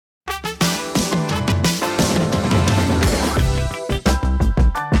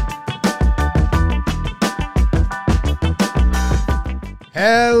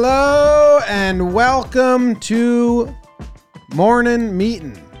Hello and welcome to Morning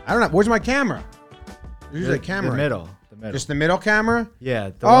Meeting. I don't know. Where's my camera? There's usually a camera. The middle. Just the middle camera? Yeah.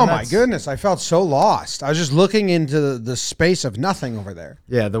 Oh my goodness. I felt so lost. I was just looking into the space of nothing over there.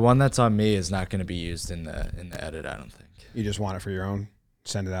 Yeah, the one that's on me is not going to be used in the edit, I don't think. You just want it for your own?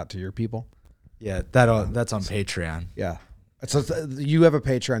 Send it out to your people? Yeah, that's on Patreon. Yeah. You have a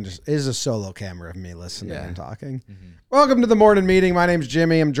Patreon. Just is a solo camera of me listening and talking. Mm-hmm. Welcome to the Morning Meeting. My name's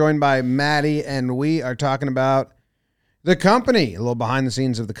Jimmy. I'm joined by Maddie, and we are talking about the company, a little behind the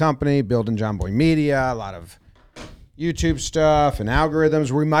scenes of the company, building John Boy Media, a lot of YouTube stuff and algorithms.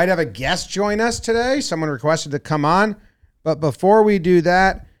 We might have a guest join us today. Someone requested to come on. But before we do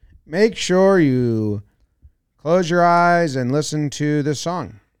that, make sure you close your eyes and listen to this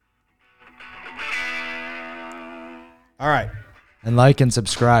song. All right. And like and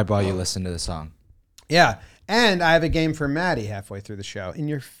subscribe while you listen to the song. Yeah. And I have a game for Maddie halfway through the show. In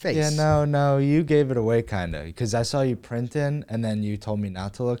your face. Yeah, no. You gave it away kind of because I saw you print in and then you told me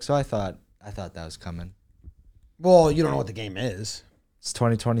not to look. So I thought that was coming. Well, you don't know what the game is. It's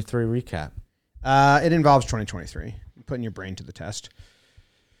 2023 recap. It involves 2023. Putting your brain to the test.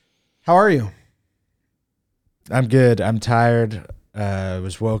 How are you? I'm good. I'm tired. I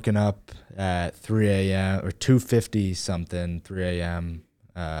was woken up at 3 a.m. or 2:50 something, 3 a.m.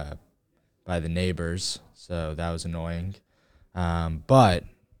 By the neighbors. So that was annoying. But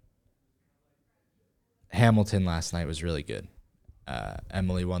Hamilton last night was really good.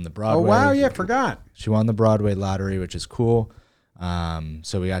 Emily won the Broadway. Oh, wow. Yeah, forgot. She won the Broadway lottery, which is cool.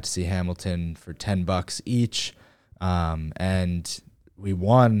 So we got to see Hamilton for $10 each. And we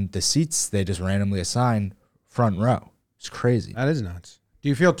won the seats they just randomly assigned front row. It's crazy. That is nuts. Do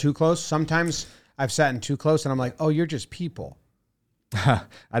you feel too close? Sometimes I've sat in too close and I'm like, oh, you're just people. I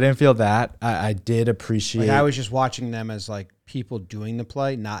didn't feel that. I did appreciate. Like I was just watching them as like people doing the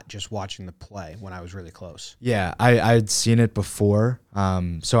play, not just watching the play when I was really close. Yeah, I'd seen it before.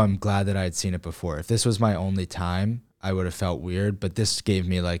 So I'm glad that I had seen it before. If this was my only time, I would have felt weird. But this gave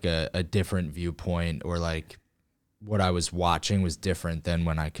me like a different viewpoint, or like what I was watching was different than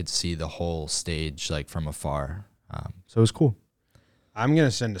when I could see the whole stage like from afar. So it was cool. I'm going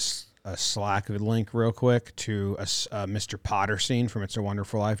to send a Slack link real quick to a Mr. Potter scene from It's a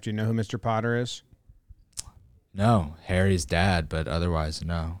Wonderful Life. Do you know who Mr. Potter is? No, Harry's dad, but otherwise,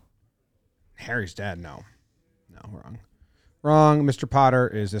 no. Harry's dad? No. No, wrong. Wrong. Mr. Potter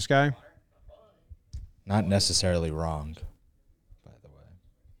is this guy. Not necessarily wrong, by the way.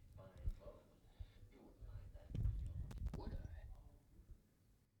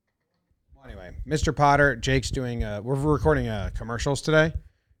 Anyway, Mr. Potter, Jake's doing, we're recording commercials today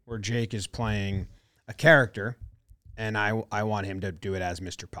where Jake is playing a character, and I want him to do it as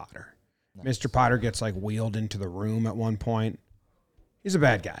Mr. Potter. Nice. Mr. Potter gets like wheeled into the room at one point. He's a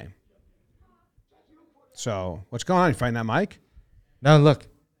bad guy. So what's going on? You find that mic? No, look.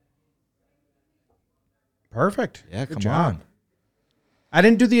 Perfect. Yeah, Good come job. on. I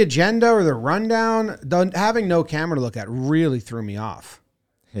didn't do the agenda or the rundown. Having no camera to look at really threw me off.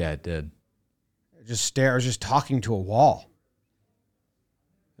 Yeah, it did. I was just talking to a wall.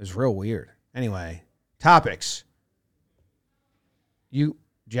 It was real weird. Anyway, topics.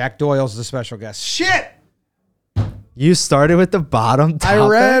 Jack Doyle's the special guest. Shit! You started with the bottom topic?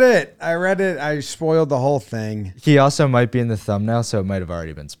 I read it. I spoiled the whole thing. He also might be in the thumbnail, so it might have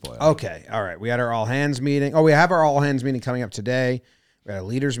already been spoiled. Okay. All right. We had our all hands meeting. Oh, we have our all hands meeting coming up today. We had a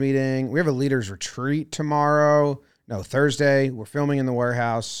leaders meeting. We have a leaders retreat tomorrow. No, Thursday. We're filming in the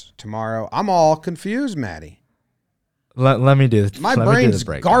warehouse tomorrow. I'm all confused, Maddie. Let me do this. My brain's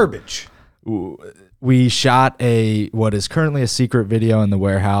garbage. We shot what is currently a secret video in the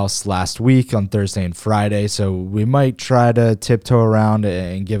warehouse last week on Thursday and Friday, so we might try to tiptoe around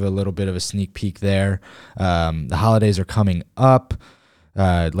and give a little bit of a sneak peek there. The holidays are coming up.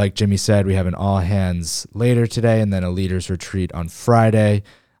 Like Jimmy said, we have an all hands later today and then a leaders retreat on Friday.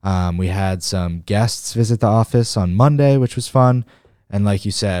 We had some guests visit the office on Monday, which was fun. And like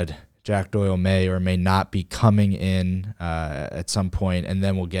you said, Jack Doyle may or may not be coming in at some point, and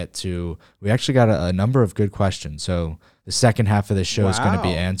then we actually got a number of good questions. So the second half of the show is going to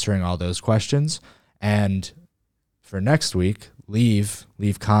be answering all those questions. And for next week, leave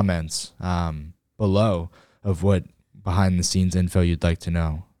comments below of what behind the scenes info you'd like to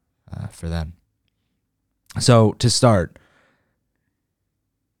know for them. So to start,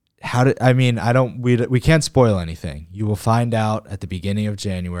 we can't spoil anything. You will find out at the beginning of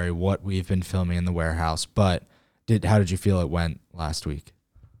January what we've been filming in the warehouse. But how did you feel it went last week?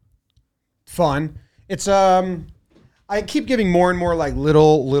 Fun. It's I keep giving more and more like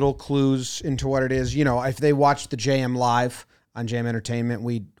little clues into what it is. You know, if they watch the JM Live, on Jam Entertainment.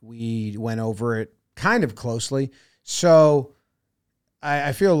 We went over it kind of closely. So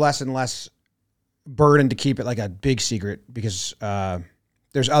I feel less and less burdened to keep it like a big secret because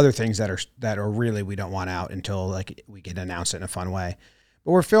there's other things that are really we don't want out until like we can announce it in a fun way.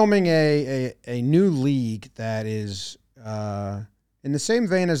 But we're filming a new league that is in the same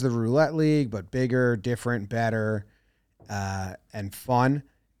vein as the Roulette League, but bigger, different, better, and fun.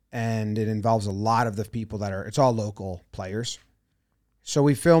 And it involves a lot of the people it's all local players. So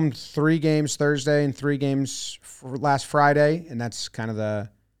we filmed 3 games Thursday and 3 games for last Friday, and that's kind of the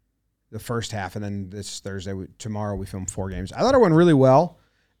first half. And then this Thursday, tomorrow, we filmed 4 games. I thought it went really well.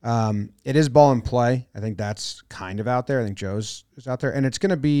 It is ball and play. I think that's kind of out there. I think Joe's is out there. And it's going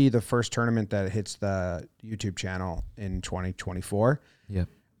to be the first tournament that hits the YouTube channel in 2024. Yep.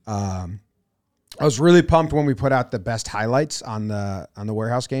 I was really pumped when we put out the best highlights on the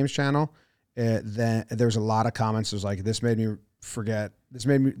Warehouse Games channel. Then there was a lot of comments. It was like, this made me forget. This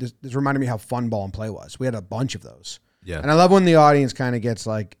reminded me how fun ball and play was. We had a bunch of those. Yeah. And I love when the audience kind of gets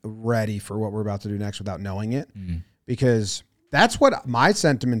like ready for what we're about to do next without knowing it, because that's what my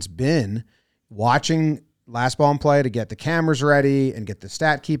sentiment's been watching Last Ball and Play to get the cameras ready and get the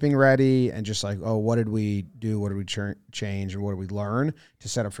stat keeping ready and just like, oh, what did we do? What did we change? And what did we learn to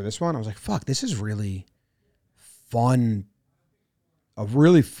set up for this one? I was like, fuck, this is really fun. A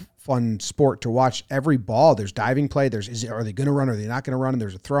really fun sport to watch. Every ball, there's diving play. Are they going to run? Are they not going to run? And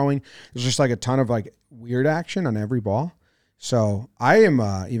there's a throwing. There's just like a ton of like weird action on every ball. So I am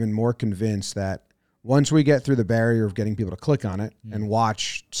even more convinced that once we get through the barrier of getting people to click on it and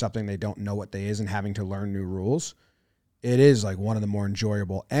watch something they don't know what they is and having to learn new rules, it is like one of the more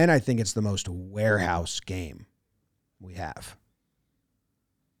enjoyable. And I think it's the most warehouse game we have.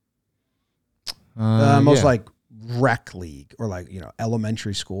 Most like rec league or like,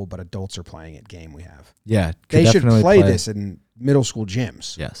 elementary school, but adults are playing it game we have. Yeah. They should play this in middle school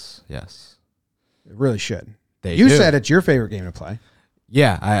gyms. Yes. It really should. You said it's your favorite game to play.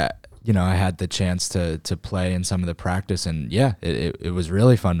 Yeah. I had the chance to play in some of the practice, and yeah, it was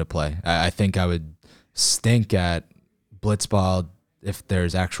really fun to play. I think I would stink at blitzball if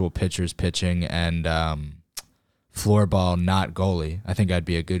there's actual pitchers pitching, and floorball not goalie. I think I'd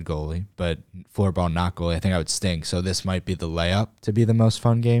be a good goalie, but floorball not goalie, I think I would stink. So this might be the layup to be the most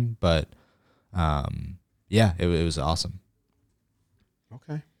fun game, but yeah, it was awesome.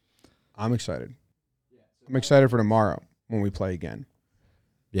 Okay. I'm excited. I'm excited for tomorrow when we play again.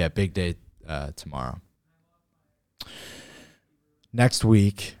 Yeah, big day tomorrow. Next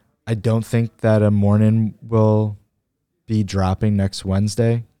week, I don't think that a morning will be dropping next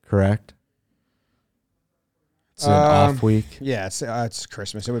Wednesday, correct? It's an off week. Yeah, it's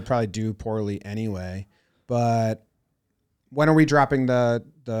Christmas. It would probably do poorly anyway. But when are we dropping the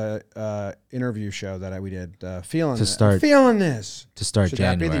interview show that we did? Feeling this. To start Should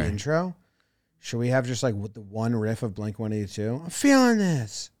January. That be the intro? Should we have just like with the one riff of Blink-182? I'm feeling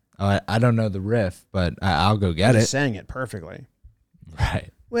this. I don't know the riff, but I'll go get You it. sang it perfectly. Right.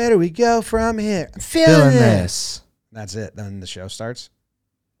 Where do we go from here? I'm feeling this. That's it. Then the show starts.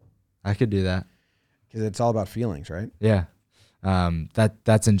 I could do that. Because it's all about feelings, right? Yeah.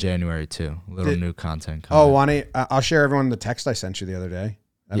 That's in January too. A little new content coming. Oh, Wani, I'll share everyone the text I sent you the other day.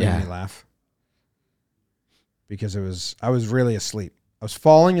 That made me laugh. Because I was really asleep. I was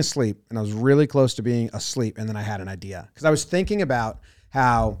falling asleep, and I was really close to being asleep, and then I had an idea. Because I was thinking about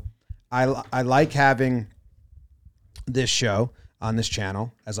how I like having this show on this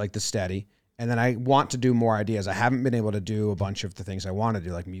channel as like the steady, and then I want to do more ideas. I haven't been able to do a bunch of the things I want to do,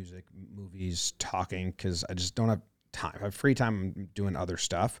 like music, movies, talking, because I just don't have time. I have free time, I'm doing other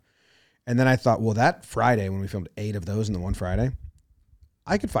stuff. And then I thought, well, that Friday, when we filmed 8 of those in the one Friday,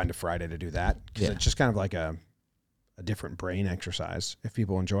 I could find a Friday to do that, because it's just kind of like a different brain exercise if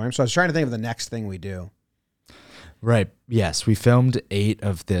people enjoy them. So I was trying to think of the next thing we do. Right. Yes. We filmed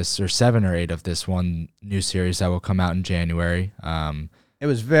 7 or 8 of this one new series that will come out in January. It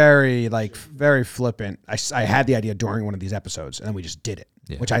was very flippant. I had the idea during one of these episodes, and then we just did it,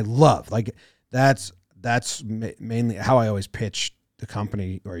 which I love. Like that's mainly how I always pitch the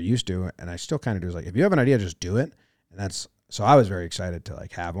company, or used to, and I still kind of do. Is like, if you have an idea, just do it. And so I was very excited to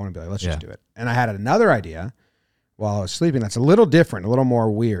like have one and be like, let's just do it. And I had another idea while I was sleeping. That's a little different, a little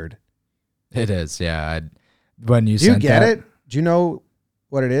more weird. It is, yeah. When you do you get it? Do you know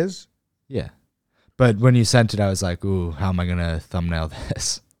what it is? Yeah. But when you sent it, I was like, ooh, how am I going to thumbnail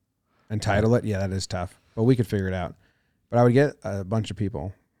this? And title it? Yeah, that is tough. But we could figure it out. But I would get a bunch of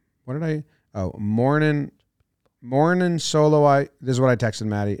people. What did I? Oh, morning solo. This is what I texted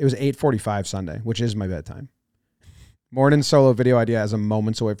Maddie. It was 8:45 Sunday, which is my bedtime. Morning solo video idea as a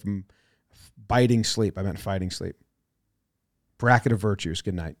moments away from biting sleep. I meant fighting sleep. Bracket of virtues.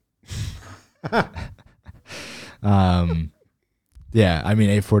 Good night. Yeah, I mean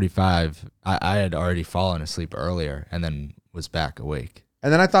 8:45. I had already fallen asleep earlier and then was back awake.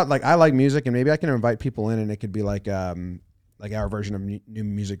 And then I thought, like, I like music, and maybe I can invite people in, and it could be like our version of New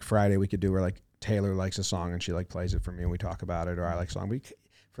Music Friday. We could do where like Taylor likes a song and she like plays it for me, and we talk about it, or I like a song.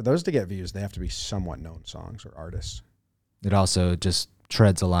 For those to get views, they have to be somewhat known songs or artists. It also just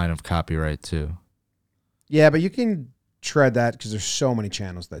treads a line of copyright too. Yeah, but you can tread that because there's so many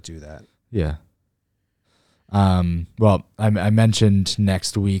channels that do that. Yeah. Well, I mentioned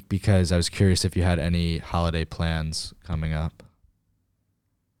next week because I was curious if you had any holiday plans coming up.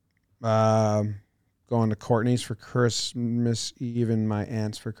 Going to Courtney's for Christmas Eve and my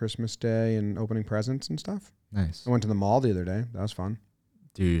aunt's for Christmas Day and opening presents and stuff. Nice. I went to the mall the other day. That was fun.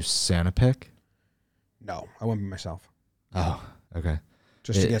 Do you Santa pick? No, I went by myself. Oh, okay.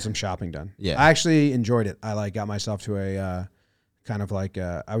 Just to get some shopping done. Yeah. I actually enjoyed it. I like got myself to a kind of like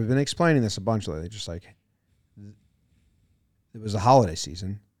I've been explaining this a bunch lately. Just like it was a holiday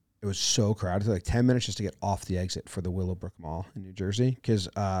season. It was so crowded. It took like 10 minutes just to get off the exit for the Willowbrook Mall in New Jersey because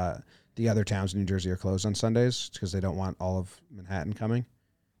the other towns in New Jersey are closed on Sundays because they don't want all of Manhattan coming.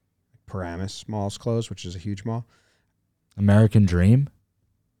 Paramus Mall's closed, which is a huge mall. American Dream?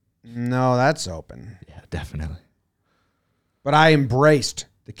 No, that's open. Yeah, definitely. But I embraced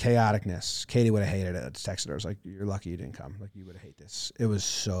the chaoticness. Katie would have hated it. I texted her. I was like, "You're lucky you didn't come. Like, you would hate this." It was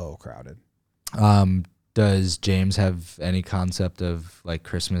so crowded. Does James have any concept of like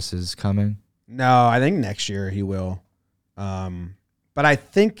Christmas is coming? No, I think next year he will. But I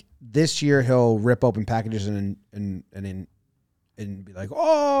think this year he'll rip open packages and be like,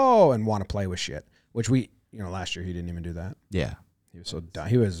 "Oh," and want to play with shit. Which last year he didn't even do that. Yeah. He was so dumb.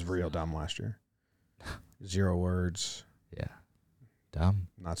 He was real dumb last year. 0 words. Yeah. Dumb.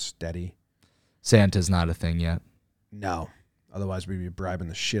 Not steady. Santa's not a thing yet. No. Otherwise, we'd be bribing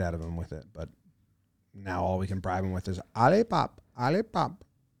the shit out of him with it. But now all we can bribe him with is Olipop.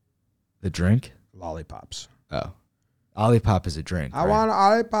 The drink? Lollipops. Oh. Olipop is a drink. I want an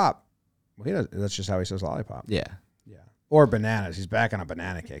Olipop. Well, that's just how he says lollipop. Yeah. Yeah. Or bananas. He's back on a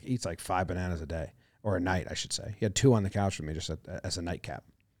banana kick. Eats like 5 bananas a day. Or a night, I should say. He had 2 on the couch with me just as a nightcap.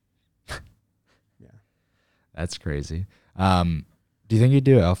 Yeah. That's crazy. Do you think you'd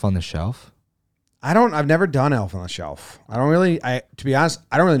do Elf on the Shelf? I've never done Elf on the Shelf. To be honest,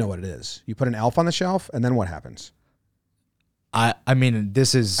 I don't really know what it is. You put an elf on the shelf and then what happens? I mean,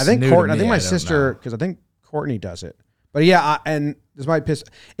 this is I think new to me. I think my sister, because I think Courtney does it. But yeah, and this might piss.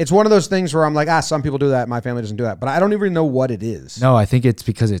 It's one of those things where I'm like, some people do that. My family doesn't do that. But I don't even know what it is. No, I think it's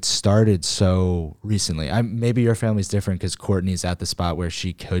because it started so recently. Maybe your family's different because Courtney's at the spot where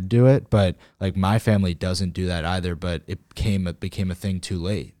she could do it. But like my family doesn't do that either. But it became a thing too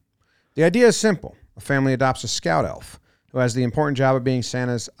late. The idea is simple. A family adopts a scout elf who has the important job of being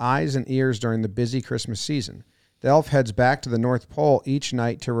Santa's eyes and ears during the busy Christmas season. The elf heads back to the North Pole each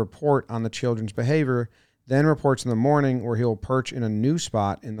night to report on the children's behavior, then reports in the morning where he will perch in a new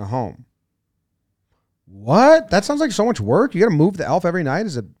spot in the home. What? That sounds like so much work. You got to move the elf every night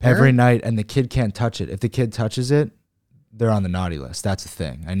as a parent? Every night, and the kid can't touch it. If the kid touches it, they're on the naughty list. That's a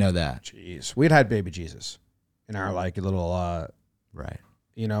thing. I know that. Jeez. We'd had baby Jesus in our like little right.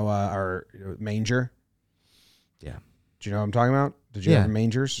 Our manger. Yeah. Do you know what I'm talking about? Did you have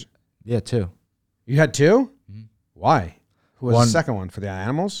mangers? Yeah, 2. You had 2? Mm-hmm. Why? Who was the second one for the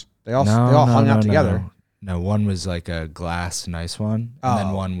animals? They all hung out together. No, one was like a glass nice one, and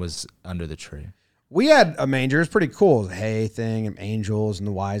then one was under the tree. We had a manger. It was pretty cool. The hay thing and angels and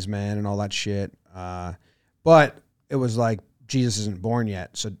the wise men and all that shit. But it was like Jesus isn't born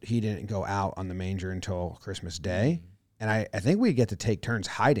yet, so he didn't go out on the manger until Christmas Day. And I think we get to take turns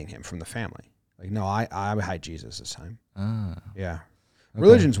hiding him from the family. Like, no, I hide Jesus this time. Ah. Yeah. Okay.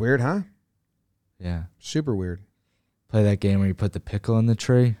 Religion's weird, huh? Yeah. Super weird. Play that game where you put the pickle in the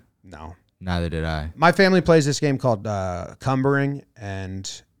tree? No. Neither did I. My family plays this game called cumbering, and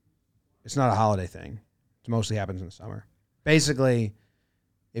it's not a holiday thing. It mostly happens in the summer. Basically,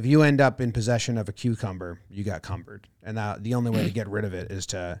 if you end up in possession of a cucumber, you got cumbered. And the only way to get rid of it is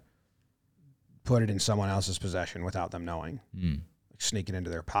to put it in someone else's possession without them knowing. Like sneak it into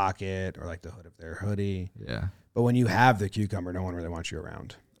their pocket or like the hood of their hoodie. Yeah. But when you have the cucumber, no one really wants you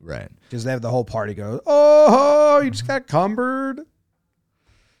around. Right. Because they have the whole party go, "Oh, you just got cumbered."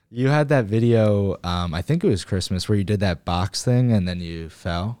 You had that video, I think it was Christmas, where you did that box thing and then you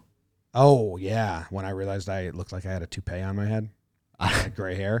fell. Oh, yeah. When I realized I looked like I had a toupee on my head. I had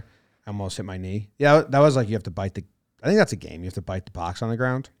gray hair. I almost hit my knee. Yeah, that was like you have to bite I think that's a game. You have to bite the box on the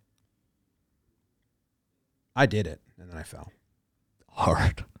ground. I did it, and then I fell.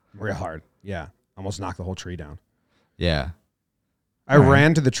 Hard. Real hard. Yeah. Almost knocked the whole tree down. Yeah. I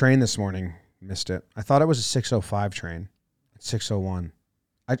ran to the train this morning, missed it. I thought it was a 6:05 train. It's 6:01.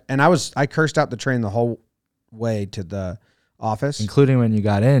 I cursed out the train the whole way to the office, including when you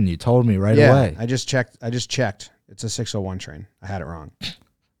got in. You told me right away. I just checked. It's a 6:01 train. I had it wrong.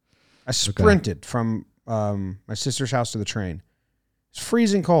 I sprinted from my sister's house to the train. It's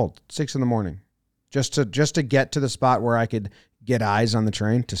freezing cold, 6 a.m, just to get to the spot where I could get eyes on the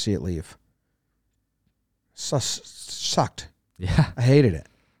train to see it leave. Sucked. Yeah, I hated it.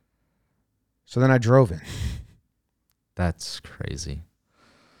 So then I drove in. That's crazy.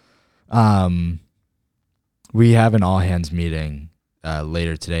 We have an all hands meeting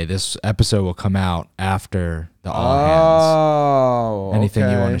later today. This episode will come out after the all hands.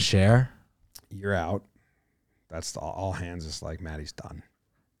 Anything you want to share? You're out. That's the all hands. Is like Maddie's done.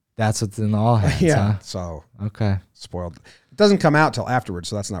 That's what's in the all hands. Yeah. Huh? So okay, spoiled. It doesn't come out till afterwards,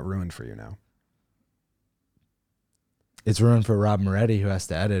 so that's not ruined for you now. It's ruined for Rob Moretti, who has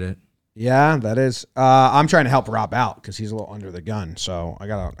to edit it. Yeah, that is. I'm trying to help Rob out because he's a little under the gun. So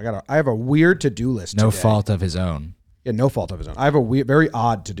I have a weird to-do list. No today. fault of his own. Yeah, no fault of his own. I have a very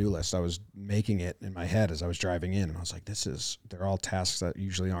odd to-do list. I was making it in my head as I was driving in, and I was like, they're all tasks that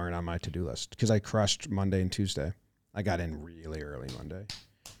usually aren't on my to-do list because I crushed Monday and Tuesday. I got in really early Monday.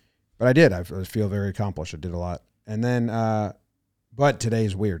 But I did. I feel very accomplished. I did a lot. And then, but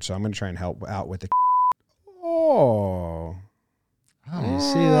today's weird, so I'm going to try and help out with the Oh, you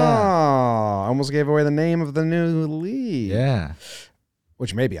see that? I almost gave away the name of the new league. Yeah.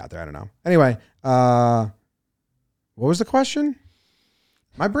 Which may be out there. I don't know. Anyway, what was the question?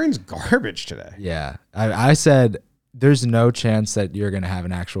 My brain's garbage today. Yeah. I said, there's no chance that you're going to have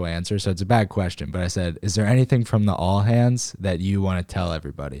an actual answer, so it's a bad question. But I said, is there anything from the all hands that you want to tell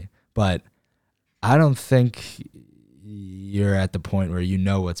everybody? But I don't think you're at the point where you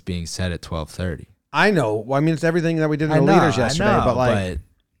know what's being said at 12:30. I know. Well, I mean, it's everything that we did in the leaders yesterday, but like,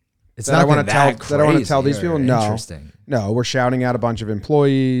 it's not. I want to tell. That I want to tell these people. No, interesting. No, we're shouting out a bunch of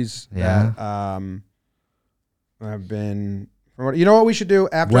employees. Yeah. That, have been. You know what we should do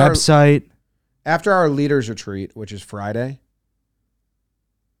after website after our leaders retreat, which is Friday.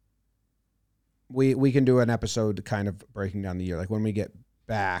 We can do an episode kind of breaking down the year, like when we get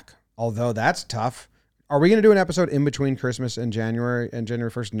back. Although that's tough. Are we going to do an episode in between Christmas and January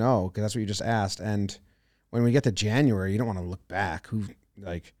 1st? No, because that's what you just asked. And when we get to January, you don't want to look back.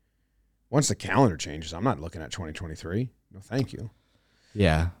 Once the calendar changes, I'm not looking at 2023. No, thank you.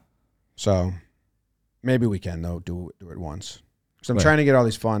 Yeah. So maybe we can, though, do it once. Because I'm trying to get all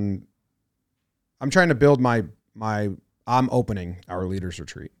these fun. I'm trying to build I'm opening our leaders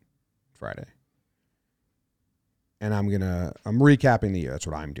retreat Friday. And I'm recapping the year. That's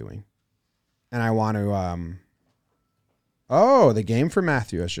what I'm doing. And I want to, the game for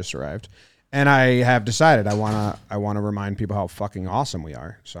Matthew has just arrived. And I have decided I want to remind people how fucking awesome we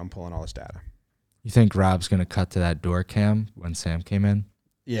are. So I'm pulling all this data. You think Rob's going to cut to that door cam when Sam came in?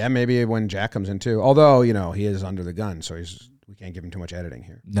 Yeah, maybe when Jack comes in too. Although, he is under the gun, so we can't give him too much editing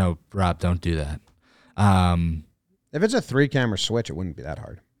here. No, Rob, don't do that. If it's a 3-camera switch, it wouldn't be that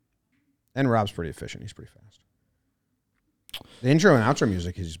hard. And Rob's pretty efficient. He's pretty fast. The intro and outro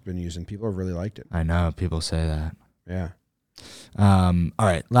music he's been using, people have really liked it. I know, people say that. Yeah. All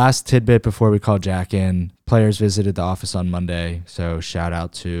right, last tidbit before we call Jack in. Players visited the office on Monday, so shout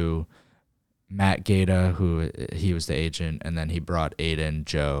out to Matt Gata, who he was the agent, and then he brought Aiden,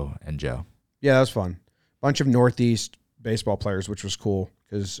 Joe, and Joe. Yeah, that was fun. Bunch of Northeast baseball players, which was cool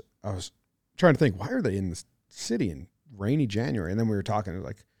because I was trying to think, why are they in the city in rainy January? And then we were talking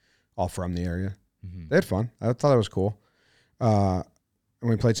like all from the area. Mm-hmm. They had fun. I thought that was cool. And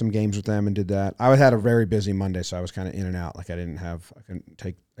we played some games with them and did that. I had a very busy Monday, so I was kind of in and out. Like I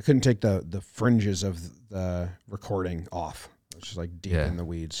couldn't take the fringes of the recording off. It was just like deep in the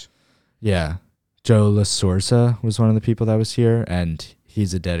weeds. Yeah. Joe LaSorsa was one of the people that was here, and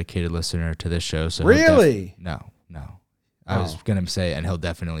he's a dedicated listener to this show. So really? No. I was going to say, and he'll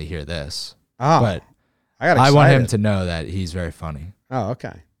definitely hear this. Oh, but I want him to know that he's very funny. Oh,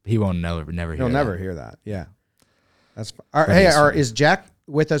 okay. He won't never hear that. He'll never hear that. Yeah. That's is Jack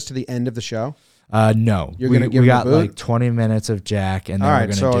with us to the end of the show? No. You're going to give we him got like 20 minutes of Jack, and then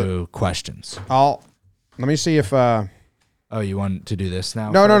we're going to do questions. Let me see if... Oh, you want to do this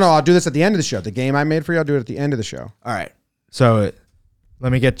now? No. I'll do this at the end of the show. The game I made for you, I'll do it at the end of the show. All right. So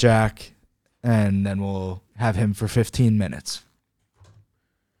let me get Jack, and then we'll have him for 15 minutes.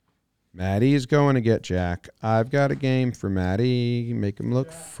 Maddie's going to get Jack. I've got a game for Maddie. Make him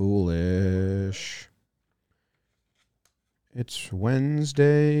look foolish. It's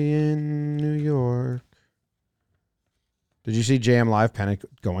Wednesday in New York. Did you see JM Live Panic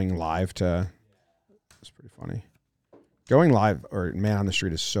going live to... It's pretty funny. Going live or man on the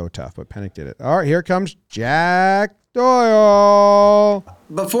street is so tough, but Pennick did it. All right, here comes Jack Doyle.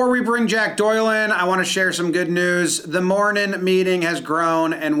 Before we bring Jack Doyle in, I want to share some good news. The morning meeting has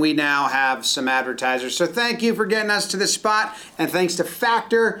grown, and we now have some advertisers. So thank you for getting us to this spot, and thanks to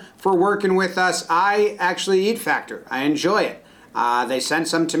Factor for working with us. I actually eat Factor. I enjoy it. They sent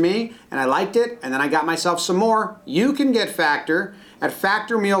some to me, and I liked it, and then I got myself some more. You can get Factor at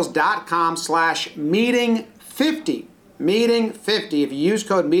factormeals.com/meeting50. Meeting50. If you use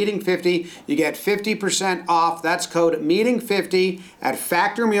code Meeting50, you get 50% off. That's code Meeting50 at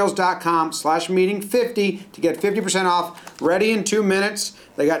factormeals.com/Meeting50 to get 50% off. Ready in 2 minutes.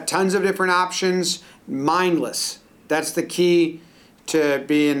 They got tons of different options. Mindless. That's the key to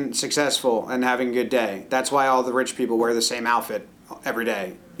being successful and having a good day. That's why all the rich people wear the same outfit every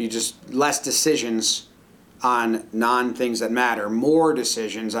day. You just less decisions on non-things that matter, more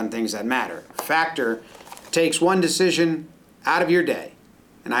decisions on things that matter. Factor takes one decision out of your day,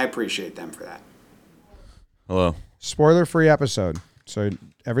 and I appreciate them for that. Hello. Spoiler-free episode, so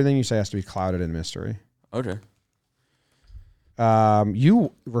everything you say has to be clouded in mystery. Okay.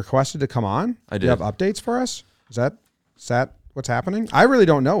 You requested to come on? I did. You have updates for us? Is that what's happening? I really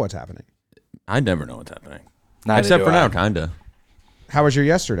don't know what's happening. I never know what's happening. Neither Except do for I. now, kinda. How was your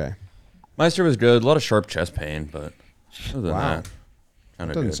yesterday? Meister was good. A lot of sharp chest pain, but other than Wow. that, kind That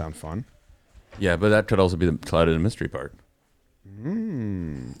of doesn't good. sound fun. Yeah, but that could also be the clouded in mystery part.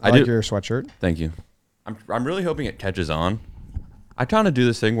 I like do- your sweatshirt. Thank you. I'm really hoping it catches on. I kind of do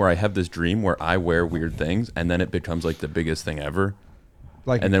this thing where I have this dream where I wear weird things, and then it becomes like the biggest thing ever.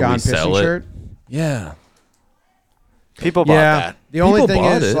 Like And your then we Gone Fishing sell it. shirt. Yeah. People bought that. The only People thing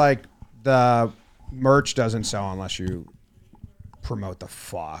bought is it. like the merch doesn't sell unless you promote the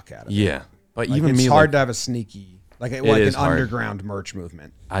fuck out of it. Yeah. But Like, even it's me, hard like, to have a sneaky, like an is hard. underground merch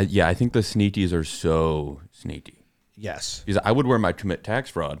movement. I think the sneakies are so sneaky. Yes. Because I would wear my commit tax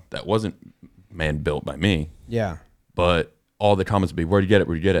fraud that wasn't man built by me. Yeah. But all the comments would be, where'd you get it?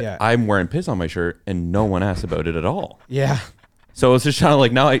 Where'd you get it? Yeah. I'm wearing piss on my shirt, and no one asked about it at all. Yeah. So it's just kind of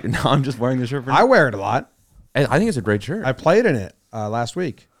like, now I'm just wearing the shirt for I wear it a lot. I think it's a great shirt. I played in it last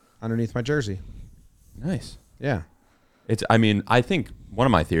week underneath my jersey. Nice. Yeah. I think one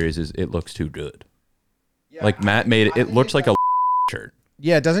of my theories is it looks too good. Like Matt made it, it looks like a shirt.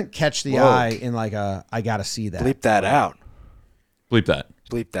 Yeah, it doesn't catch the Whoa. eye in like a, I gotta see that. Bleep that out. Bleep that.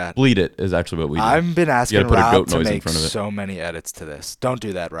 Bleep that. Bleed it is actually what we do. I've been asking You gotta put a Rob goat to noise in make front of it. so many edits to this. Don't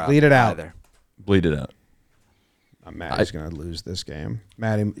do that, Rob. Bleed it out. Either. Bleed it out. Maddie's gonna lose this game.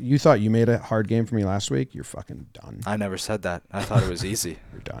 Maddie, you thought you made a hard game for me last week. You're fucking done. I never said that. I thought it was easy.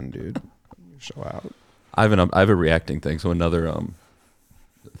 You're done, dude. You're so out. I have a reacting thing. So another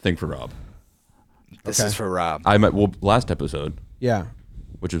thing for Rob. This Okay. is for Rob. Last episode, Yeah.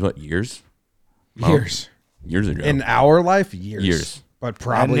 which is what, years? Years. Years ago. In our life, years. Years. But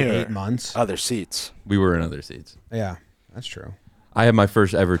probably And newer. 8 months. Other seats. We were in other seats. Yeah, that's true. I had my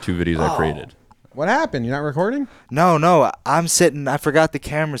first ever 2 videos I created. What happened? You're not recording? No. I'm sitting. I forgot the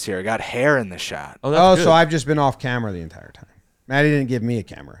camera's here. I got hair in the shot. Oh, that's Oh, good. so I've just been off camera the entire time. Maddie didn't give me a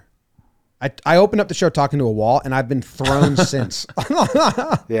camera. I opened up the show talking to a wall, and I've been thrown since.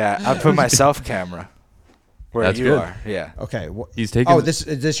 Yeah, I put my self camera where That's you good. are. Yeah. Okay. He's taking. Oh, is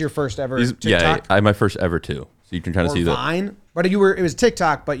this your first ever TikTok? Yeah, I had my first ever 2. So you can kind of Or see that. Vine? But it was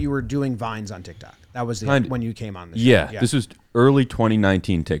TikTok, but you were doing Vines on TikTok. That was when you came on the show. Yeah, this was early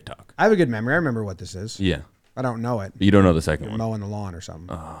 2019 TikTok. I have a good memory. I remember what this is. Yeah, I don't know it. but you don't know the second one. Mowing the lawn or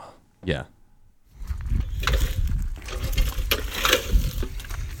something. Yeah.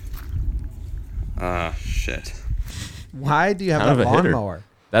 Shit. Why do you have Kind that of a hitter. lawnmower?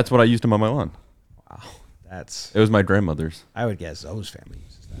 That's what I used to mow my lawn. That's. It was my grandmother's. I would guess Zoe's family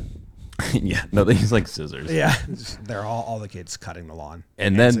uses that. Yeah, no, they use like scissors. Yeah, they're all the kids cutting the lawn.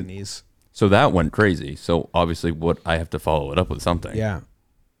 And Hands then- knees. So that went crazy. So obviously, what I have to follow it up with something. Yeah.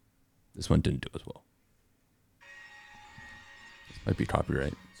 This one didn't do as well. This might be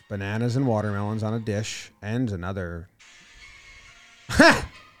copyright. It's bananas and watermelons on a dish and another.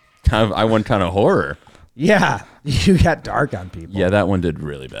 I went kind of horror. Yeah, you got dark on people. Yeah, that one did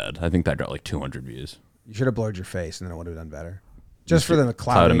really bad. I think that got like 200 views. You should have blurred your face, and then it would have done better. Just for the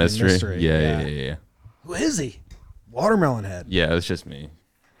cloud of of mystery. Yeah. Who is he? Watermelon head. Yeah, it's just me.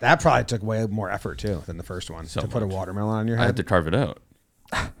 That probably took way more effort too than the first one So to put a much. watermelon on your I had head. to carve it out.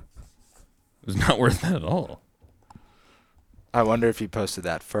 It was not worth that at all. I wonder if you posted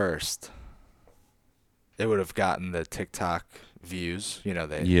that first. It would have gotten the TikTok views. You know,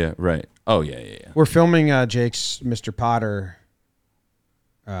 they. Yeah, right. Oh, yeah. We're filming Jake's Mr. Potter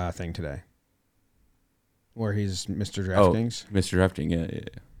thing today, where he's Mr. Oh, DraftKings. Mr. Drafting. Yeah.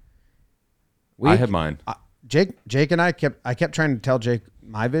 We- I had mine. Jake and I kept trying to tell Jake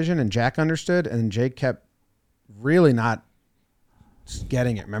my vision, and Jack understood, and Jake kept really not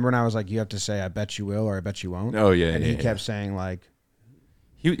getting it. Remember when I was like, you have to say, I bet you will, or I bet you won't? Oh, yeah. And yeah, he kept saying like,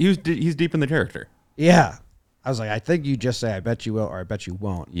 he's deep in the character. yeah. I was like, I think you just say, I bet you will, or I bet you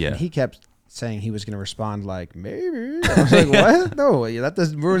won't. Yeah. And he kept saying he was going to respond like, maybe. I was like, what? No,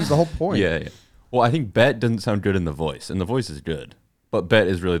 that ruins the whole point. Yeah. Well, I think bet doesn't sound good in the voice, and the voice is good. But bet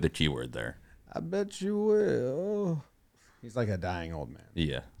is really the key word there. I bet you will. He's like a dying old man.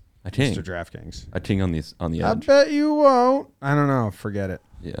 Yeah. A ting. Mr. DraftKings. A ting on the I edge. bet you won't. I don't know. Forget it.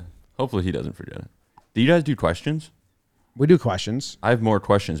 Yeah. Hopefully he doesn't forget it. Do you guys do questions? We do questions. I have more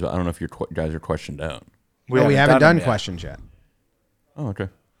questions, but I don't know if you guys are questioned out. We haven't done them yet. questions yet. Oh, okay.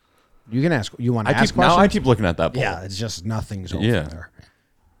 You can ask. You want to ask Now questions? I keep looking at that poll. Yeah, it's just nothing's over Yeah. there.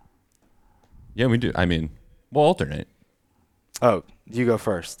 Yeah, we do. I mean, we'll alternate. Oh, you go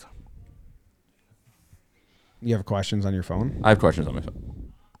first. You have questions on your phone? I have questions on my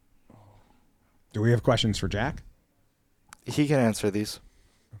phone. Do we have questions for Jack? He can answer these.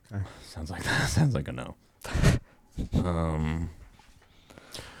 Okay. Sounds like a no.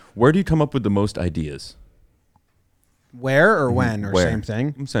 Where do you come up with the most ideas? Where or when or Where? same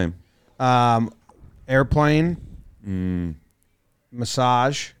thing? Same. Airplane,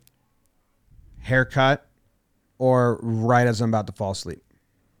 massage, haircut, or right as I'm about to fall asleep.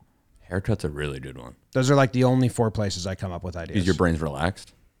 Haircut's a really good one. Those are like the only 4 places I come up with ideas. Because your brain's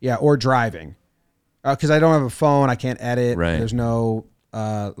relaxed. Yeah, or driving. Because I don't have a phone, I can't edit. Right. There's no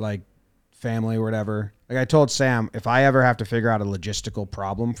like family or whatever. Like I told Sam, if I ever have to figure out a logistical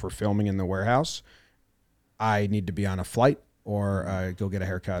problem for filming in the warehouse, I need to be on a flight or go get a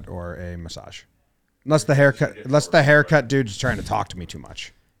haircut or a massage. Unless the haircut dude's trying to talk to me too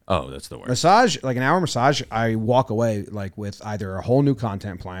much. Oh, that's the worst. Massage, like an hour massage, I walk away like with either a whole new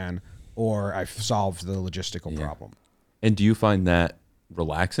content plan or I've solved the logistical problem. And do you find that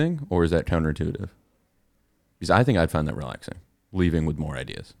relaxing or is that counterintuitive? Because I think I'd find that relaxing, leaving with more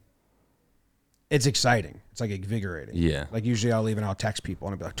ideas. It's exciting. It's like invigorating. Yeah. Like usually I'll leave and I'll text people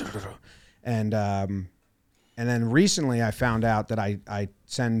and I'll be like, and then recently I found out that I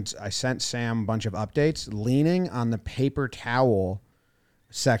sent Sam a bunch of updates leaning on the paper towel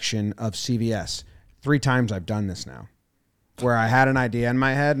section of CVS. 3 times I've done this now, where I had an idea in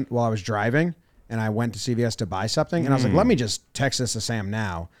my head while I was driving and I went to CVS to buy something and I was like, let me just text this to Sam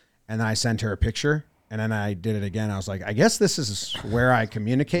now. And then I sent her a picture and then I did it again. I was like, I guess this is where I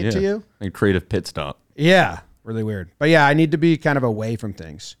communicate to you. A creative pit stop. Yeah, really weird. But yeah, I need to be kind of away from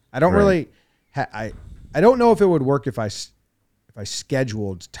things. I don't really, I don't know if it would work if I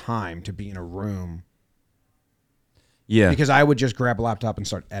scheduled time to be in a room. Yeah. Because I would just grab a laptop and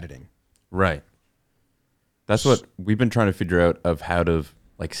start editing. Right. That's what we've been trying to figure out of how to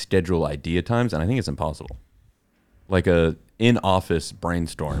like schedule idea times, and I think it's impossible. Like a in-office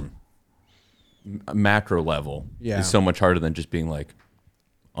brainstorm, macro level, is so much harder than just being like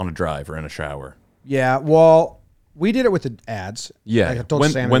on a drive or in a shower. Yeah, well, we did it with the ads. Yeah, Like I told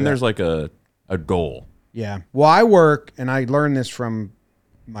Sam when that. there's like a goal. Yeah, well, I work, and I learned this from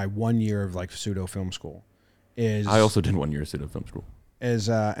my 1 year of like pseudo film school. I also did 1 year of pseudo film school. And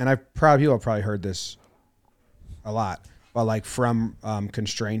people have probably heard this a lot, but like from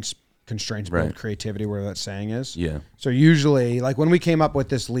constraints build creativity, whatever that saying is. Yeah. So usually, like when we came up with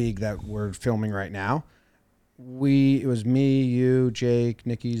this league that we're filming right now, it was me, you, Jake,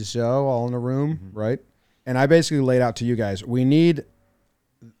 Nikki, Zoe, all in a room, right? And I basically laid out to you guys, we need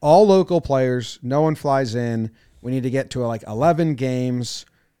all local players. No one flies in. We need to get to like 11 games,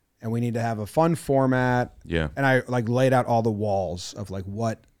 and we need to have a fun format. Yeah. And I like laid out all the walls of like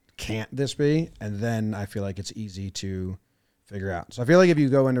what can't this be, and then I feel like it's easy to figure out. So I feel like if you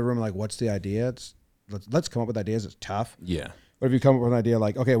go into a room like, what's the idea? Let's come up with ideas. It's tough. Yeah. But if you come up with an idea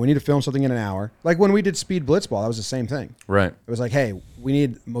like, okay, we need to film something in an hour. Like when we did Speed Blitzball, that was the same thing. Right. It was like, hey, we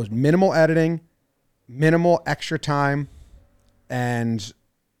need most minimal editing, minimal extra time, and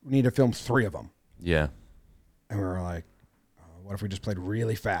we need to film 3 of them. Yeah. And we were like, what if we just played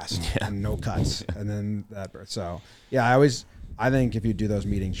really fast and no cuts? And then so yeah, I think if you do those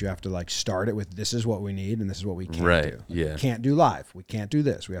meetings, you have to like start it with, this is what we need and this is what we can't do. Like, yeah. we can't do live. We can't do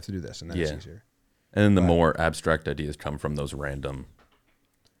this. We have to do this. And then it's easier. And then the more abstract ideas come from those random,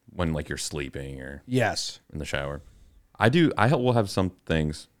 when like you're sleeping or in the shower. I will have some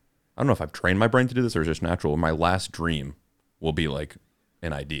things. I don't know if I've trained my brain to do this or it's just natural. My last dream will be like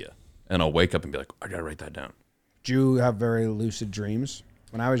an idea, and I'll wake up and be like, I gotta write that down. Do you have very lucid dreams?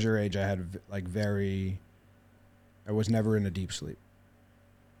 When I was your age, I had like I was never in a deep sleep.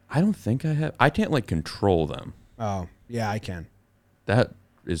 I don't think I have. I can't like control them. Oh yeah, I can. That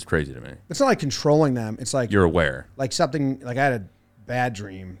is crazy to me. It's not like controlling them. It's like you're aware. Like something like I had a bad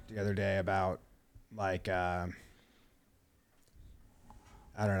dream the other day about like I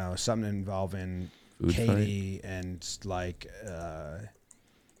don't know, something involving Food Katie fight? And like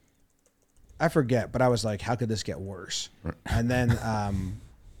I forget, but I was like, how could this get worse? And then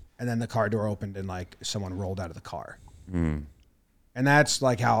the car door opened and like someone rolled out of the car. Mm. And that's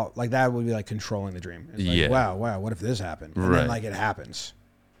like how like that would be like controlling the dream. It's like, wow, what if this happened? And then like it happens.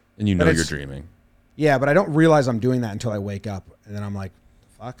 And you know you're dreaming. Yeah, but I don't realize I'm doing that until I wake up. And then I'm like,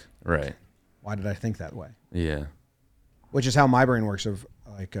 fuck. Right. Why did I think that way? Yeah. Which is how my brain works of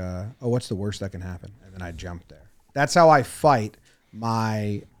like, what's the worst that can happen? And then I jump there. That's how I fight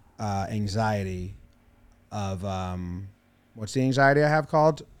my anxiety of, what's the anxiety I have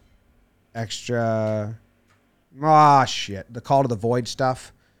called? Extra, shit. The call to the void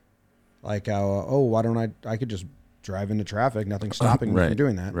stuff. Like, why don't I could just drive into traffic. Nothing's stopping me from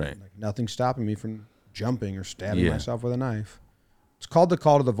doing that. Right. Like, nothing's stopping me from jumping or stabbing myself with a knife. It's called the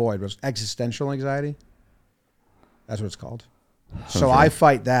call to the void. But it's existential anxiety. That's what it's called. So I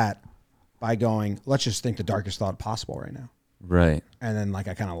fight that by going, let's just think the darkest thought possible right now. Right. And then like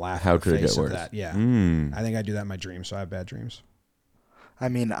I kind of laugh. How could it get worse? That. Yeah. I think I do that in my dreams. So I have bad dreams. I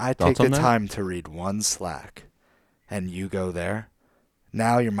mean, I take the time to read one Slack and you go there.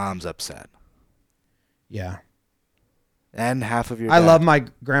 Now your mom's upset. Yeah. And half of your I love my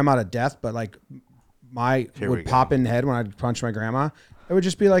grandma to death, but like would pop in the head when I'd punch my grandma. It would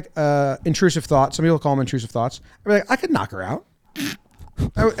just be like intrusive thoughts. Some people call them intrusive thoughts. I'd be like, I could knock her out.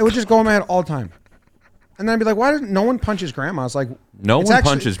 It would just go in my head all the time. And then I'd be like, why doesn't no one punches grandma? It's like no one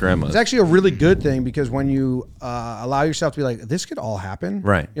punches grandma. It's actually a really good thing because when you allow yourself to be like, this could all happen.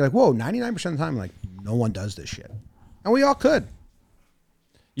 Right. You're like, whoa, 99% of the time, like no one does this shit. And we all could.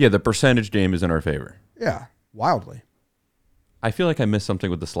 Yeah, the percentage game is in our favor. Yeah, wildly. I feel like I missed something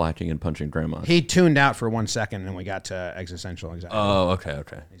with the slacking and punching grandma. He tuned out for 1 second and we got to existential anxiety. Oh,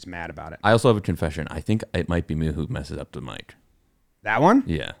 okay. He's mad about it. I also have a confession. I think it might be me who messes up the mic. That one?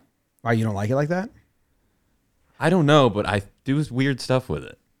 Yeah. Why, you don't like it like that? I don't know, but I do weird stuff with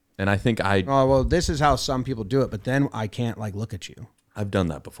it. And I think Oh, well, this is how some people do it, but then I can't like look at you. I've done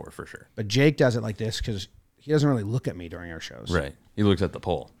that before for sure. But Jake does it like this because he doesn't really look at me during our shows. Right. He looks at the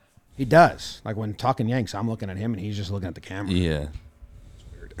pole. He does. Like when talking Yanks, I'm looking at him and he's just looking at the camera. Yeah.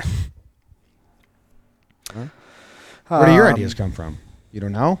 Huh? Where do your ideas come from? You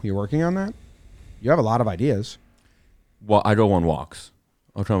don't know? You're working on that? You have a lot of ideas. Well, I go on walks.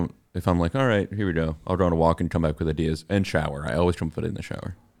 I'll try, if I'm like, all right, here we go. I'll go on a walk and come back with ideas and shower. I always jump it in the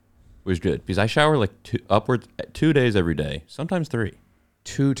shower, which is good because I shower like upwards 2 days every day, sometimes 3.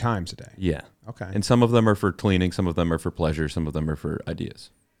 2 times a day. Yeah. Okay. And some of them are for cleaning, some of them are for pleasure, some of them are for ideas.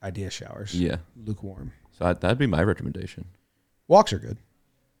 Idea showers. Yeah. Lukewarm. So that'd be my recommendation. Walks are good.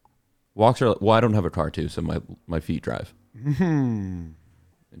 Walks are, well, I don't have a car too, so my feet drive. Mm-hmm.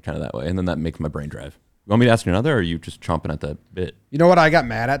 Kind of that way. And then that makes my brain drive. You want me to ask you another, or are you just chomping at that bit? You know what I got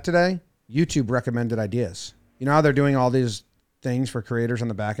mad at today? YouTube recommended ideas. You know how they're doing all these things for creators on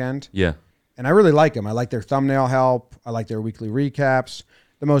the back end? Yeah. And I really like them. I like their thumbnail help. I like their weekly recaps.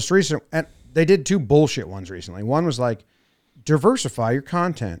 The most recent, and they did 2 bullshit ones recently. One was like, diversify your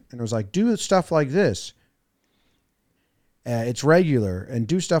content. And it was like, do stuff like this. It's regular. And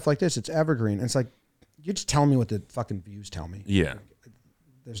do stuff like this. It's evergreen. And it's like, you just tell me what the fucking views tell me. Yeah.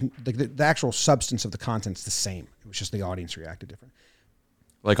 There's the actual substance of the content's the same. It was just the audience reacted different.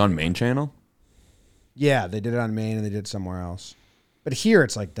 Like on main channel? Yeah, they did it on main and they did it somewhere else. But here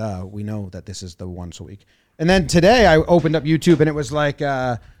it's like, duh, we know that this is the once a week. And then today I opened up YouTube and it was like,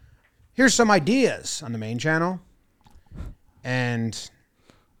 here's some ideas on the main channel. And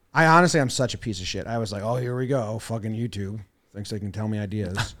I'm such a piece of shit. I was like, oh, here we go. Fucking YouTube thinks they can tell me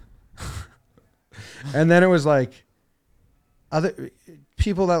ideas. And then it was like, other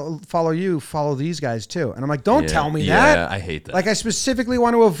people that follow you follow these guys too. And I'm like, don't tell me that. Yeah, I hate that. Like I specifically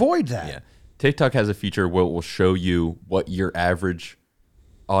want to avoid that. Yeah. TikTok has a feature where it will show you what your average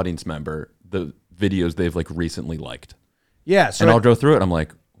audience member, the videos they've like recently liked. Yeah. So and I'll go through it. I'm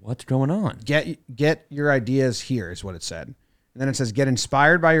like, what's going on? Get your ideas here is what it said. And then it says, get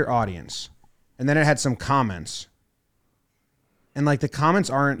inspired by your audience. And then it had some comments. And like the comments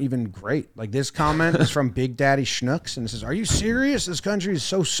aren't even great. Like this comment is from Big Daddy Schnooks. And it says, are you serious? This country is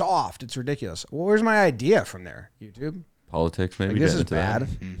so soft. It's ridiculous. Well, where's my idea from there, YouTube? Politics, maybe. Like, this is bad.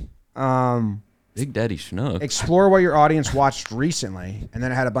 Big Daddy Schnook. Explore what your audience watched recently. And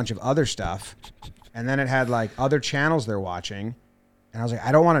then it had a bunch of other stuff. And then it had like other channels they're watching. And I was like,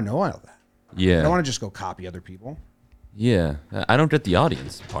 I don't want to know all of that. Yeah. I don't want to just go copy other people. Yeah. I don't get the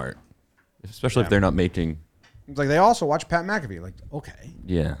audience part. Especially if they're not making It's like they also watch Pat McAfee. Like, okay.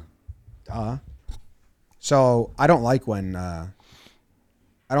 Yeah. So I don't like when I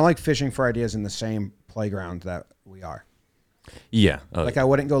don't like fishing for ideas in the same playground that we are. Yeah. I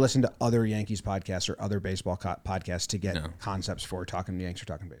wouldn't go listen to other Yankees podcasts or other baseball podcasts to get concepts for talking Yanks or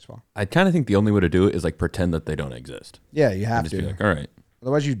talking baseball. I kind of think the only way to do it is like pretend that they don't exist. Yeah, you have to. Be like, all right.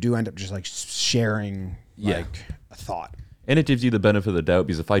 Otherwise, you do end up just like sharing like a thought. And it gives you the benefit of the doubt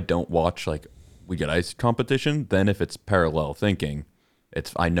because if I don't watch like We Get Ice competition, then if it's parallel thinking,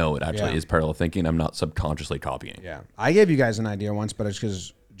 I know it actually is parallel thinking. I'm not subconsciously copying. Yeah, I gave you guys an idea once, but it's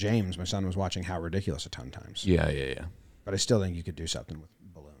because James, my son, was watching How Ridiculous a ton of times. Yeah. But I still think you could do something with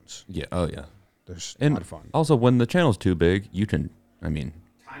balloons. Yeah. Oh yeah. There's a lot of fun. Also, when the channel's too big, you can. I mean,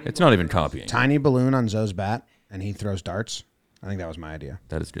 it's not even copying. Tiny balloon on Zoe's bat, and he throws darts. I think that was my idea.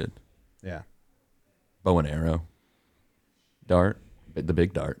 That is good. Yeah. Bow and arrow. Dart. The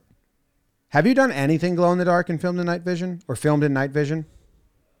big dart. Have you done anything glow in the dark and filmed in night vision or filmed in night vision?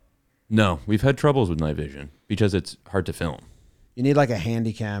 No, we've had troubles with night vision because it's hard to film. You need like a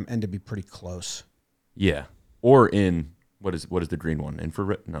handy cam and to be pretty close. Yeah. Or in what is the green one?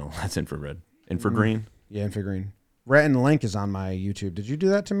 Infrared? No, that's infrared. Infragreen? Yeah, infragreen. Rhett and Link is on my YouTube. Did you do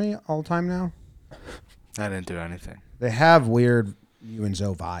that to me all the time now? I didn't do anything. They have weird you and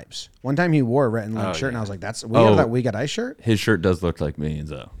Zoe vibes. One time he wore a Rhett and Link shirt, and I was like, "We have that We Got Ice shirt." His shirt does look like me and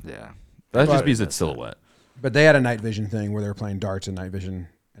Zoe. Yeah, that's just because it's silhouette. But they had a night vision thing where they were playing darts in night vision,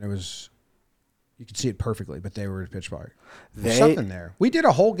 and it was you could see it perfectly, but they were pitch black. There's something there. We did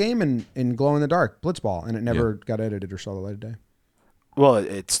a whole game in glow in the dark blitzball, and it never got edited or saw the light of day. Well,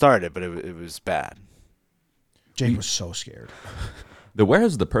 it started, but it was bad. Jake was so scared. The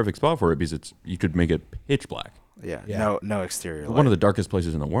warehouse is the perfect spot for it because you could make it pitch black. Yeah. No exterior light. One of the darkest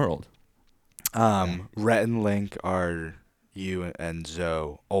places in the world. Rhett and Link are you and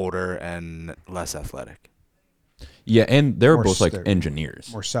Zoe, older and less athletic. Yeah, and they're both like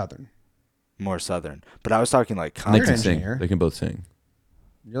engineers. More southern. But I was talking like they can sing. They can both sing.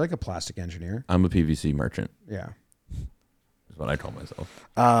 You're like a plastic engineer. I'm a PVC merchant. Yeah. Is what I call myself.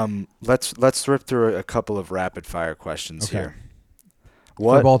 Let's rip through a couple of rapid fire questions here.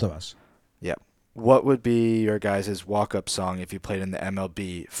 For both of us. Yep. What would be your guys' walk-up song if you played in the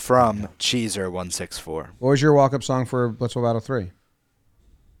MLB from Cheezer164? What was your walk-up song for Blitzball Battle 3?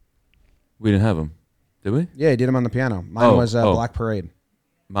 We didn't have them, did we? Yeah, he did them on the piano. Mine was Black Parade.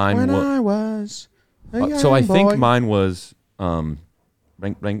 Mine I was a young so I think boy. mine was bling,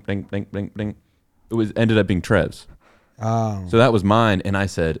 bling, bling, bling, bling, bling. It ended up being Trev's. Oh. So that was mine, and I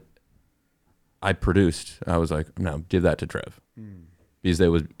said, I was like, no, give that to Trev.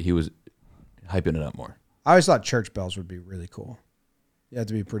 Because he was hyping it up more. I always thought Church Bells would be really cool. You have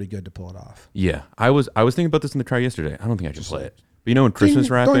to be pretty good to pull it off. Yeah. I was thinking about this in the car yesterday. I don't think I can play it. But you know in Christmas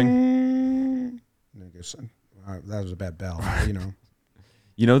rapping? That was a bad bell, you know.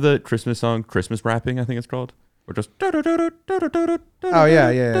 You know the Christmas song, Christmas rapping, I think it's called? Or just... Oh,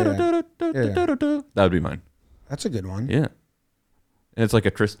 yeah. That would be mine. That's a good one. Yeah. And it's like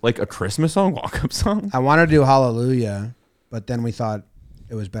a Christmas song, walk-up song. I wanted to do Hallelujah, but then we thought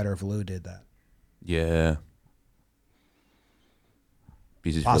it was better if Lou did that. Yeah.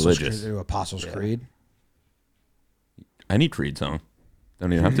 Because he's religious. Apostles' Creed. Any Creed song.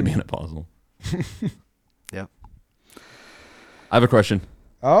 Don't even have to be an apostle. Yep. I have a question.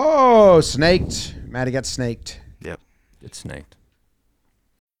 Oh, snaked. Maddie got snaked. Yep. Get snaked.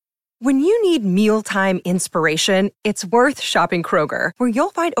 When you need mealtime inspiration, it's worth shopping Kroger, where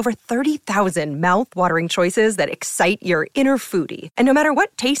you'll find over 30,000 mouth-watering choices that excite your inner foodie. And no matter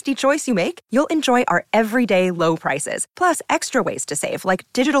what tasty choice you make, you'll enjoy our everyday low prices, plus extra ways to save, like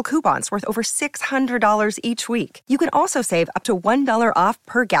digital coupons worth over $600 each week. You can also save up to $1 off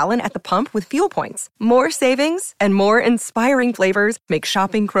per gallon at the pump with fuel points. More savings and more inspiring flavors make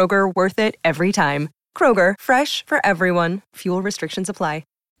shopping Kroger worth it every time. Kroger, fresh for everyone. Fuel restrictions apply.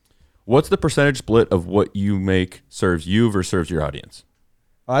 What's the percentage split of what you make serves you versus serves your audience?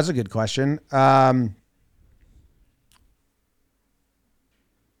 Oh, that's a good question. That's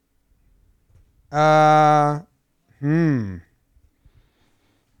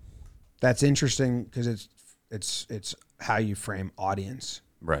interesting because it's how you frame audience.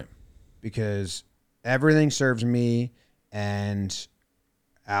 Right. Because everything serves me and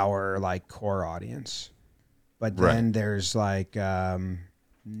our like core audience. But then there's like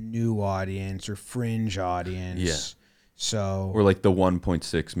new audience or fringe audience. Yeah. So or like the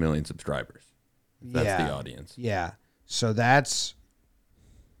 1.6 million subscribers. That's the audience. Yeah. So that's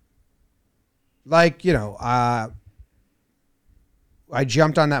like, you know, I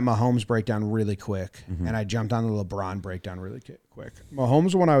jumped on that Mahomes breakdown really quick, and I jumped on the LeBron breakdown really quick.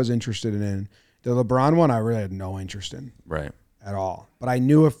 Mahomes one I was interested in, The LeBron one, I really had no interest in. Right. At all. But I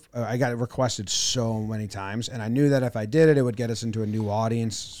knew if I got it requested so many times, and I knew that if I did it, it would get us into a new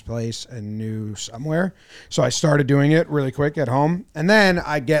audience place and new somewhere. So I started doing it really quick at home. And then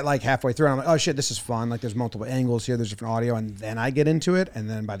I get like halfway through and I'm like, oh shit, this is fun. Like there's multiple angles here. There's different audio. And then I get into it. And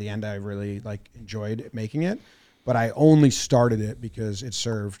then by the end, I really like enjoyed making it. But I only started it because it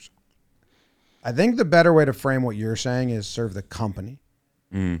served. I think the better way to frame what you're saying is serve the company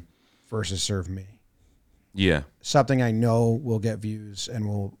versus serve me. Yeah. Something I know will get views and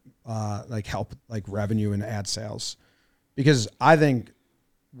will like help like revenue and ad sales. Because I think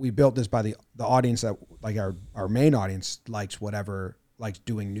we built this by the audience that like our main audience likes whatever, likes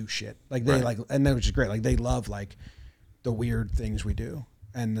doing new shit. Like they like, and that which is great. Like they love like the weird things we do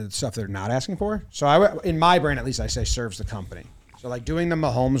and the stuff they're not asking for. So in my brain, at least I say serves the company. So like doing the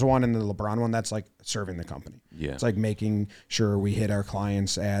Mahomes one and the LeBron one, that's like serving the company. Yeah. It's like making sure we hit our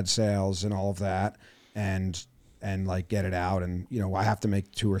clients' ad sales and all of that. And like get it out, and you know I have to make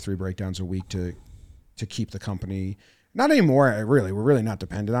 2 or 3 breakdowns a week to keep the company. Not anymore, really. We're really not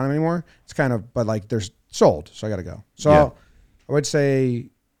dependent on it anymore. It's kind of, but like there's sold, so I got to go. So I would say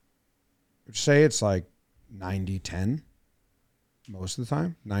it's like 90-10 most of the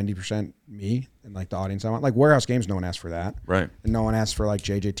time. 90% me and like the audience I want. Like Warehouse Games, no one asked for that, right? And no one asked for like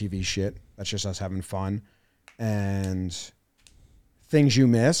JJTV shit. That's just us having fun. And Things You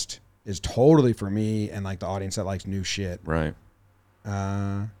Missed is totally for me and like the audience that likes new shit. Right.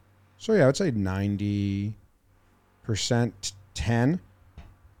 So yeah, I would say 90% 10.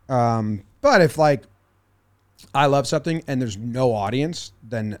 But if like I love something and there's no audience,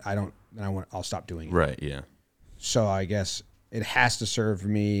 then I'll stop doing it. Right. Yeah. So I guess it has to serve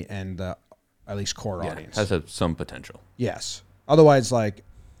me and the at least core audience. Has some potential. Yes. Otherwise, like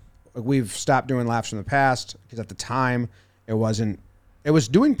we've stopped doing laps in the past because at the time it was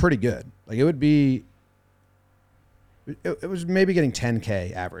doing pretty good. Like it was maybe getting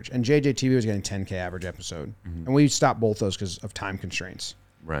 10K average, and JJTV was getting 10K average episode, and we stopped both those because of time constraints.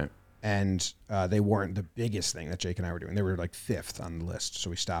 Right. And they weren't the biggest thing that Jake and I were doing. They were like 5th on the list, so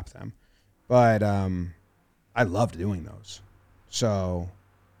we stopped them. But I loved doing those, so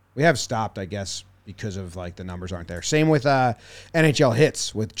we have stopped, I guess, because of like the numbers aren't there. Same with NHL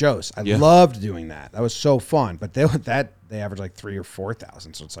Hits with Joe's. I loved doing that. That was so fun. But they average like 3,000 or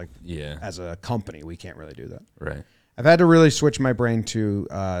 4,000. So it's like, as a company, we can't really do that. Right. I've had to really switch my brain to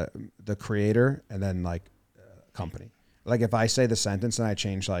the creator and then like company. Like if I say the sentence and I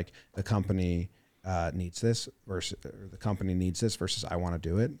change like the company needs this versus or the company needs this versus I want to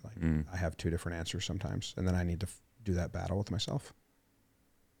do it. Like I have 2 different answers sometimes, and then I need to do that battle with myself.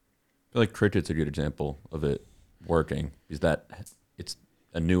 I feel like Cricket's a good example of it working. Is that it's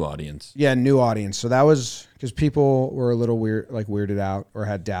a new audience? Yeah, new audience. So that was because people were a little weirded out or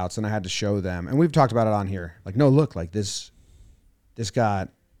had doubts, and I had to show them. And we've talked about it on here. Like, no, look, like this got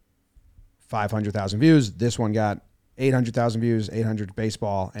 500,000 views. This one got 800,000 views, 800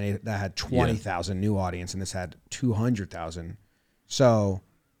 baseball, and that had 20,000 new audience, and this had 200,000. So,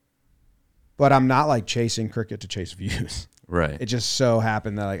 but I'm not like chasing Cricket to chase views. Right. It just so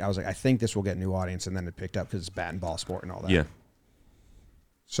happened that like I was like, I think this will get new audience, and then it picked up because it's bat and ball sport and all that. Yeah.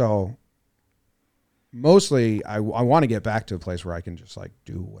 So mostly I want to get back to a place where I can just like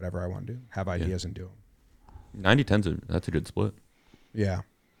do whatever I want to do, have ideas and do them. 90-10's that's a good split. Yeah.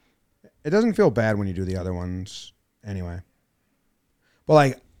 It doesn't feel bad when you do the other ones anyway. But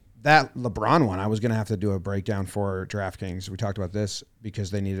like that LeBron one, I was going to have to do a breakdown for DraftKings. We talked about this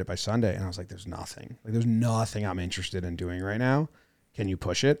because they needed it by Sunday. And I was like, there's nothing I'm interested in doing right now. Can you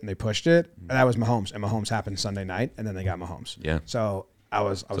push it? And they pushed it. And that was Mahomes. And Mahomes happened Sunday night. And then they got Mahomes. Yeah. So I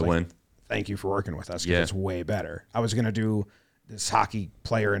was like, win. Thank you for working with us because it's way better. I was going to do this hockey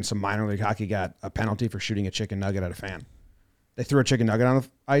player in some minor league hockey got a penalty for shooting a chicken nugget at a fan. They threw a chicken nugget on the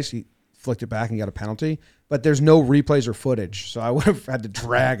ice. He flicked it back and got a penalty. But there's no replays or footage. So I would have had to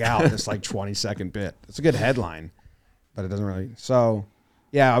drag out this like 20-second bit. It's a good headline, but it doesn't really. So,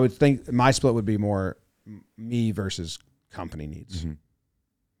 yeah, I would think my split would be more me versus company needs. Mm-hmm.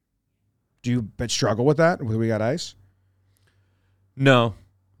 Do you struggle with that with We Got Ice? No.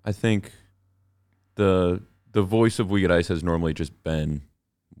 I think the voice of We Got Ice has normally just been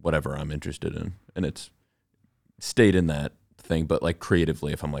whatever I'm interested in. And it's stayed in that thing, but like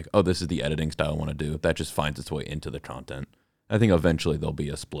creatively, if I'm like, oh, this is the editing style I want to do, that just finds its way into the content. I think eventually there'll be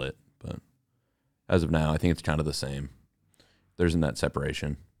a split, but as of now, I think it's kind of the same. There isn't that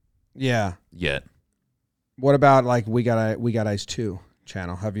separation. Yeah. Yet. What about like We Got Ice 2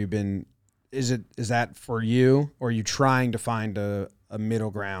 channel? Have you been? Is that for you, or are you trying to find a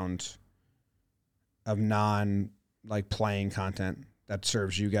middle ground of non like playing content that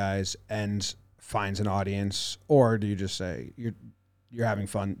serves you guys and finds an audience, or do you just say you're having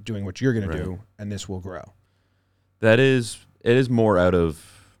fun doing what you're going to do, and this will grow? It is more out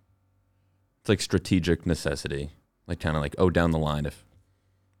of, it's like strategic necessity, like kind of like, down the line,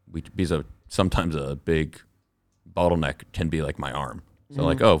 because sometimes a big bottleneck can be like my arm. So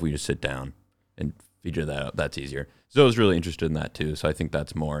like, if we just sit down and figure that out, that's easier. So I was really interested in that too. So I think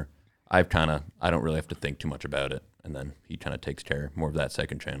that's more, I don't really have to think too much about it. And then he kind of takes care more of that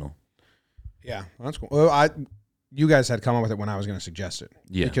second channel. Yeah, well, that's cool. Well, you guys had come up with it when I was going to suggest it.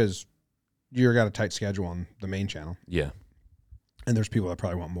 Yeah. Because you got a tight schedule on the main channel. Yeah. And there's people that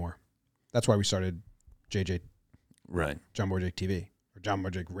probably want more. That's why we started JJ. Right. John Boy Jake TV, or John Boy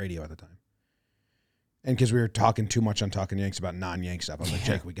Jake Radio at the time. And because we were talking too much on Talking Yanks about non-Yank stuff, I was like,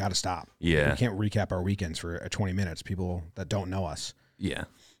 Jake, we got to stop. Yeah. We can't recap our weekends for 20 minutes, people that don't know us. Yeah.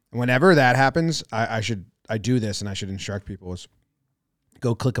 And whenever that happens, I do this, and I should instruct people is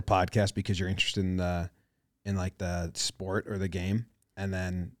go click a podcast because you're interested in the sport or the game, and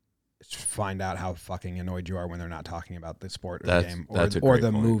then find out how fucking annoyed you are when they're not talking about the sport or the game or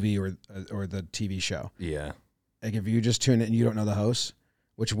the movie or the TV show. Yeah. Like if you just tune in and you don't know the hosts,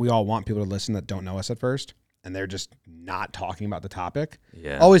 which we all want people to listen that don't know us at first, and they're just not talking about the topic.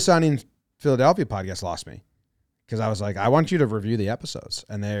 Yeah. Always Sunny in Philadelphia podcast lost me because I was like, I want you to review the episodes,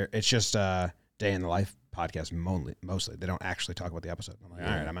 and it's just a day in the life podcast mostly. They don't actually talk about the episode. I'm like,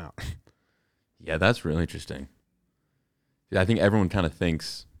 all right, I'm out. Yeah, that's really interesting. I think everyone kind of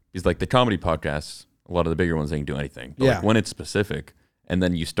thinks, because like the comedy podcasts, a lot of the bigger ones, they can do anything. But like when it's specific, and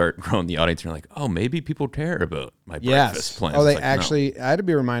then you start growing the audience, and you're like, oh, maybe people care about my breakfast plans. Oh, they like, actually, no. I had to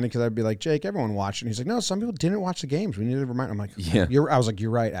be reminded because I'd be like, Jake, everyone watched. And he's like, no, some people didn't watch the games. We need to remind. I'm like, I was like,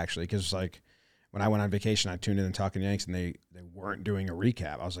 you're right, actually. Because like when I went on vacation, I tuned in and Talking Yanks, and they weren't doing a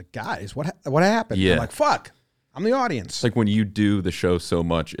recap. I was like, guys, what happened? Yeah. I'm like, fuck. I'm the audience. It's like when you do the show so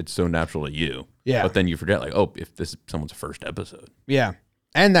much, it's so natural to you. Yeah. But then you forget, like, if this is someone's first episode. Yeah.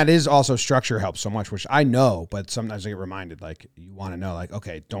 And that is also structure helps so much, which I know, but sometimes I get reminded, like, you want to know, like,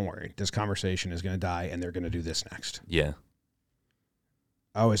 okay, don't worry. This conversation is going to die, and they're going to do this next. Yeah.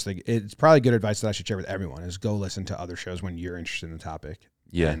 I always think it's probably good advice that I should share with everyone is go listen to other shows when you're interested in the topic.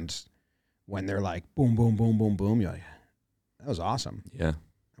 Yeah. And when they're like, boom, boom, boom, boom, boom, you're like, that was awesome. Yeah.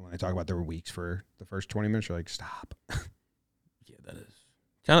 And when they talk about their weeks for the first 20 minutes, you're like, stop. Yeah, that is.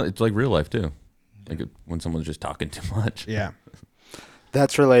 Kind of, it's like real life, too. Like when someone's just talking too much. Yeah.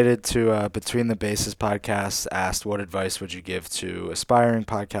 That's related to Between the Bases podcast asked, what advice would you give to aspiring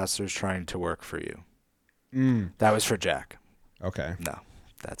podcasters trying to work for you? That was for Jack. Okay. No,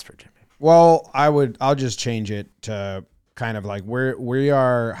 that's for Jimmy. Well, I'll just change it to kind of like we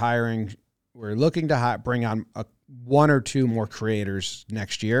are hiring, we're looking to bring on one or two more creators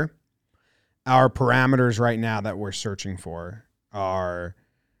next year. Our parameters right now that we're searching for are,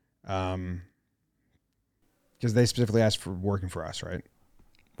 because they specifically asked for working for us, right?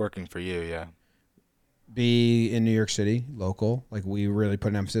 Working for you, yeah. Be in New York City, local. Like we really put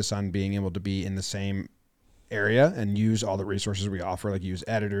an emphasis on being able to be in the same area and use all the resources we offer, like use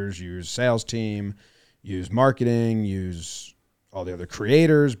editors, use sales team, use marketing, use all the other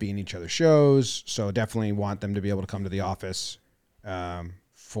creators, be in each other's shows. So definitely want them to be able to come to the office 4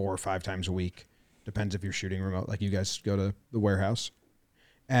 or 5 times a week. Depends if you're shooting remote, like you guys go to the warehouse.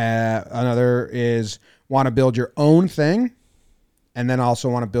 Another is want to build your own thing and then also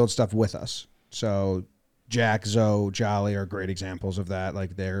want to build stuff with us. So Jack, Zoe, Jolly are great examples of that.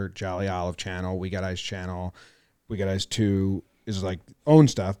 Like their Jolly Olive channel, We Got Eyes channel, We Got Eyes 2 is like own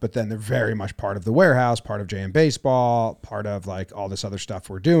stuff, but then they're very much part of the warehouse, part of JM Baseball, part of like all this other stuff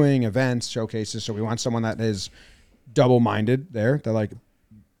we're doing, events, showcases. So we want someone that is double-minded there. They're like,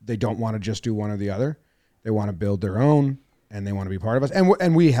 they don't want to just do one or the other. They want to build their own and they want to be part of us.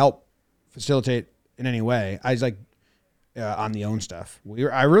 And we help facilitate in any way. I was like, on the own stuff.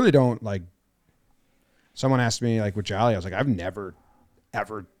 I really don't like, someone asked me like with Jolly, I was like, I've never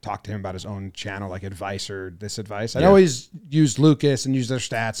ever talked to him about his own channel, like advice or this advice. I always used Lucas and used their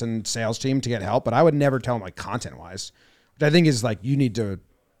stats and sales team to get help, but I would never tell him like content wise, which I think is like,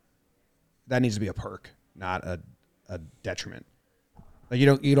 that needs to be a perk, not a detriment. Like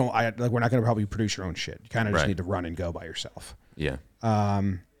we're not going to help you produce your own shit. You kind of just need to run and go by yourself. Yeah.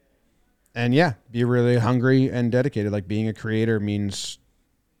 And yeah, be really hungry and dedicated. Like being a creator means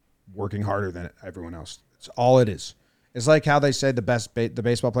working harder than everyone else. It's all it is. It's like how they say the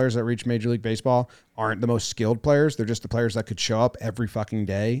baseball players that reach Major League Baseball aren't the most skilled players. They're just the players that could show up every fucking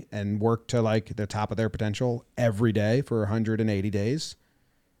day and work to like the top of their potential every day for 180 days.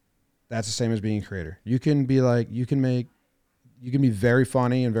 That's the same as being a creator. You can be like, you can be very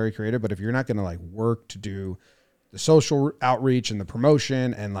funny and very creative, but if you're not going to like work to do social outreach and the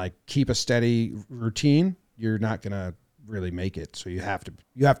promotion and like keep a steady routine, you're not going to really make it. So you have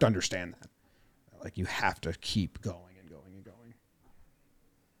to understand that. Like you have to keep going and going and going.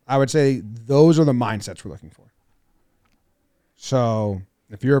 I would say those are the mindsets we're looking for. So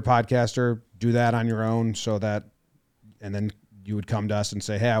if you're a podcaster, do that on your own and then you would come to us and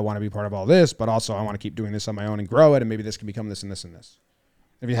say, hey, I want to be part of all this, but also I want to keep doing this on my own and grow it. And maybe this can become this and this and this.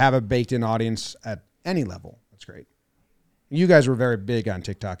 If you have a baked in audience at any level, that's great. You guys were very big on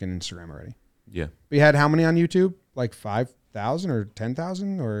TikTok and Instagram already. Yeah. We had how many on YouTube? Like 5,000 or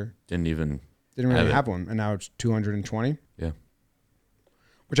 10,000 or? Didn't really have one. And now it's 220. Yeah.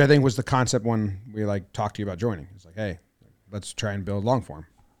 Which I think was the concept when we like talked to you about joining. It's like, hey, let's try and build long form.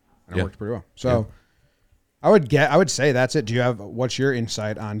 And it worked pretty well. So I would say that's it. What's your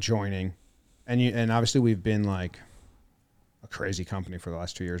insight on joining? And obviously we've been like a crazy company for the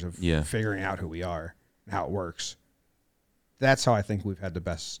last 2 years of figuring out who we are and how it works. That's how I think we've had the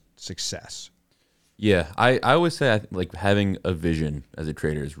best success. Yeah. I always say like having a vision as a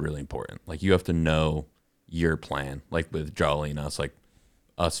trader is really important. Like you have to know your plan. Like with Jolly and us, like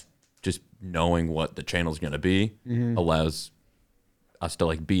us just knowing what the channel's going to be allows us to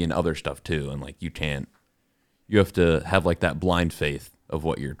like be in other stuff too. And like you have to have like that blind faith of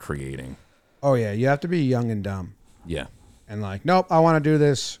what you're creating. Oh yeah. You have to be young and dumb. Yeah. And like, nope, I want to do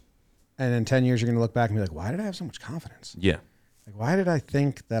this. And in 10 years, you're going to look back and be like, why did I have so much confidence? Yeah. Like, why did I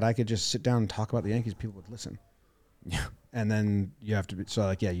think that I could just sit down and talk about the Yankees? People would listen. Yeah. And then you have to be, so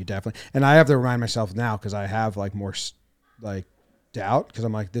like, yeah, you definitely, and I have to remind myself now because I have like more like doubt because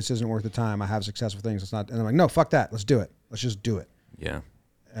I'm like, this isn't worth the time. I have successful things. It's not, and I'm like, no, fuck that. Let's do it. Let's just do it. Yeah.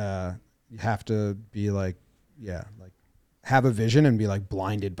 You have to be like, like have a vision and be like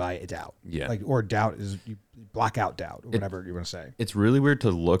blinded by doubt. Yeah. Like, or doubt is you block out doubt or whatever you want to say. It's really weird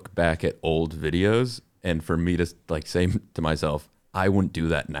to look back at old videos and for me to like say to myself, I wouldn't do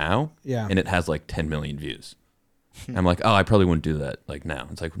that now. Yeah. And it has like 10 million views. I'm like, oh, I probably wouldn't do that like now.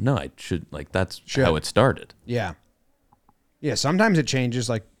 It's like, no, I should, like that's how it started. Yeah. Yeah. Sometimes it changes.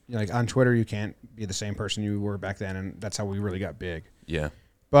 Like on Twitter, you can't be the same person you were back then. And that's how we really got big. Yeah.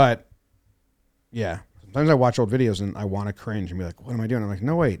 But yeah, sometimes I watch old videos and I want to cringe and be like, what am I doing? I'm like,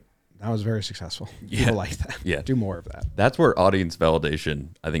 no, wait, that was very successful. Yeah. People like that. Yeah. Do more of that. That's where audience validation,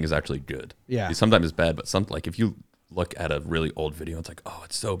 I think, is actually good. Yeah. Sometimes it's bad, but like if you look at a really old video, it's like, oh,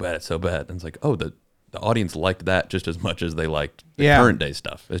 it's so bad. It's so bad. And it's like, oh, the audience liked that just as much as they liked the current day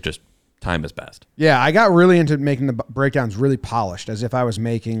stuff. It's just time has passed. Yeah. I got really into making the breakdowns really polished as if I was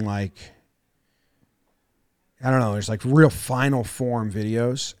making like, I don't know, there's like real final form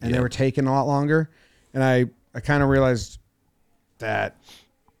videos and they were taking a lot longer. And I kind of realized that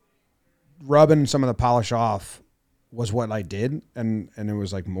rubbing some of the polish off was what I did. And it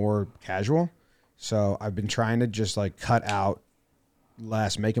was like more casual. So I've been trying to just like cut out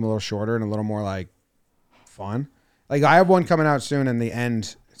less, make them a little shorter and a little more like fun. Like I have one coming out soon and the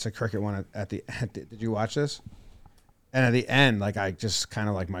end, it's a cricket one at the end. Did you watch this? And at the end, like I just kind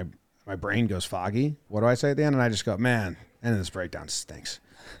of like my brain goes foggy. What do I say at the end? And I just go, man, end of this breakdown stinks.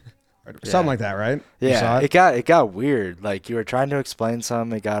 Something like that, right? Yeah, it got weird. Like you were trying to explain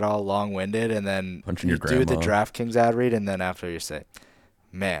something, it got all long-winded, and then you do the DraftKings ad read, and then after you say,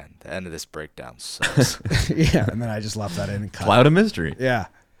 man, the end of this breakdown sucks. Yeah, and then I just left that in and cut Cloud of mystery. Yeah.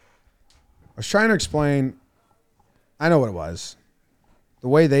 I was trying to explain, I know what it was. The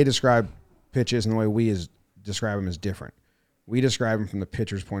way they describe pitches and the way we describe them is different. We describe them from the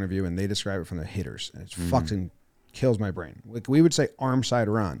pitcher's point of view, and they describe it from the hitter's. And it fucking kills my brain. Like we would say arm side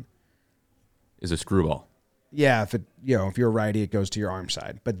run is a screwball. Yeah, if you're a righty, it goes to your arm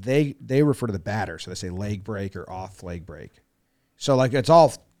side. But they refer to the batter, so they say leg break or off leg break. So like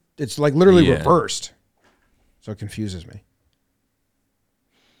it's like literally reversed. So it confuses me.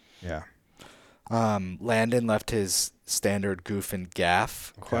 Yeah. Landon left his standard goof and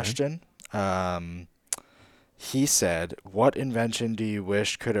gaff question. He said, what invention do you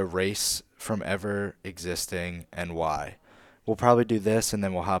wish could erase from ever existing and why? We'll probably do this and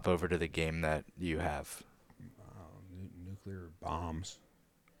then we'll hop over to the game that you have. Nuclear bombs.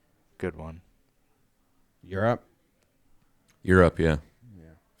 Good one. Europe, yeah.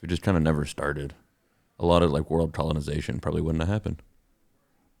 If we just kind of never started, a lot of like world colonization probably wouldn't have happened.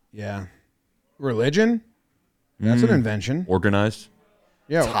 Yeah. Religion? That's an invention. Organized?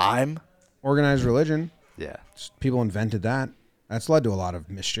 Yeah. Time? Organized religion. Yeah. People invented that. That's led to a lot of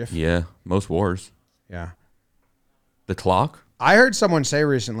mischief. Yeah. Most wars. Yeah. The clock? I heard someone say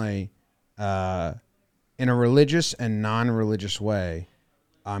recently, in a religious and non-religious way,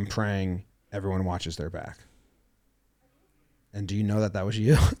 I'm praying everyone watches their back. And do you know that was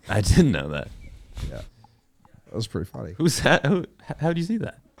you? I didn't know that. Yeah. That was pretty funny. Who's that? How do you see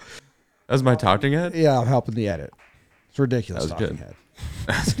that? That was my talking head? Yeah, I'm helping the edit. It's ridiculous. That was talking good. head.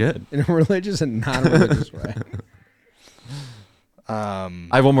 That's good. In a religious and non-religious way. I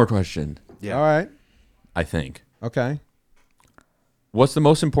have one more question. Yeah. All right. I think. Okay. What's the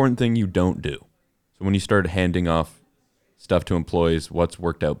most important thing you don't do? So when you start handing off stuff to employees, what's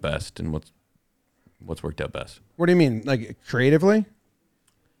worked out best and what's worked out best? What do you mean? Like creatively?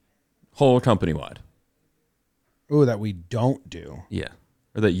 Whole company wide. Ooh, that we don't do. Yeah.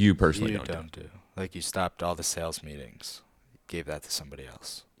 Or that you personally don't do. Like you stopped all the sales meetings, gave that to somebody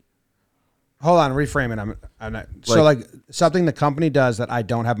else. Hold on, reframe it. I'm not, so like something the company does that I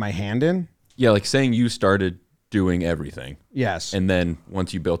don't have my hand in? Yeah, like saying you started doing everything. Yes. And then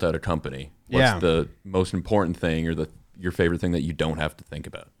once you built out a company, what's the most important thing or your favorite thing that you don't have to think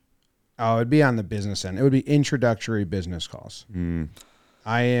about? Oh, it'd be on the business end. It would be introductory business calls.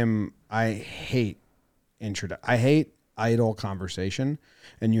 I hate idle conversation,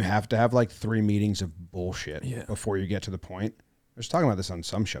 and you have to have like 3 meetings of bullshit before you get to the point. I was talking about this on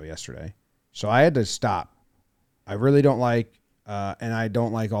some show yesterday. So I had to stop. I really don't like, and I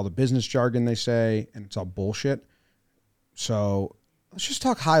don't like all the business jargon they say, and it's all bullshit. So let's just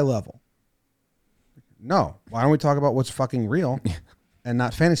talk high level. No, why don't we talk about what's fucking real and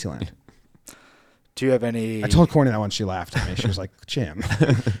not Fantasyland? Do you have any? I told Courtney that once. She laughed at me. She was like, Jim.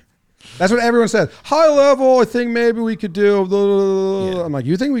 That's what everyone said. High level, I think maybe we could do. Yeah. I'm like,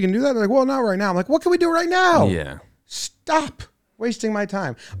 you think we can do that? They're like, well, not right now. I'm like, what can we do right now? Yeah. Stop wasting my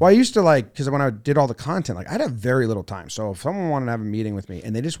time. Well, I used to because when I did all the content, I'd have very little time. So if someone wanted to have a meeting with me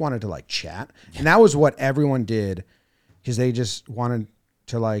and they just wanted to chat, and that was what everyone did because they just wanted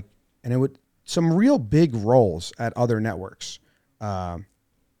to and it would, some real big roles at other networks,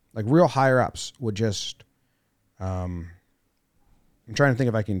 real higher ups would just, I'm trying to think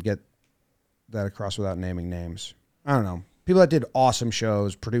if I can get that across without naming names. I don't know. People that did awesome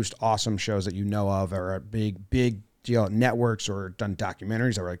shows, produced awesome shows that you know of, or at big deal networks, or done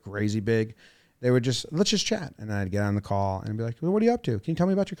documentaries that were crazy big. They would just, let's just chat. And then I'd get on the call and be like, well, what are you up to? Can you tell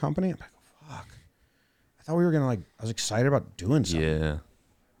me about your company? I'm like, oh, fuck. I thought we were going to I was excited about doing something. Yeah.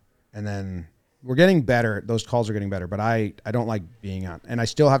 And then we're getting better. Those calls are getting better, but I don't like being on, and I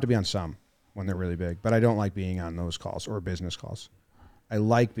still have to be on some when they're really big, but I don't like being on those calls or business calls. I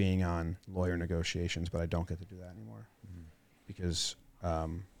like being on lawyer negotiations, but I don't get to do that anymore because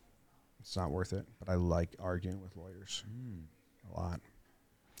it's not worth it. But I like arguing with lawyers a lot.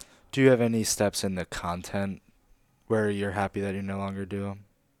 Do you have any steps in the content where you're happy that you no longer do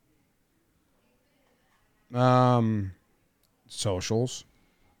them? Socials.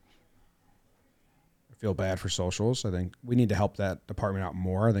 I feel bad for socials. I think we need to help that department out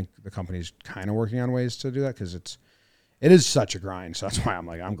more. I think the company's kind of working on ways to do that because it is such a grind. So that's why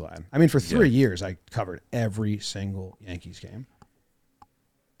I'm glad. I mean, for 3 years, I covered every single Yankees game.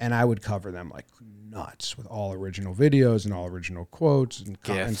 And I would cover them like nuts with all original videos and all original quotes and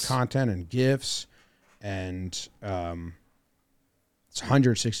content and GIFs. And it's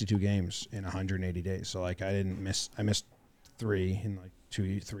 162 games in 180 days. So I missed 3 in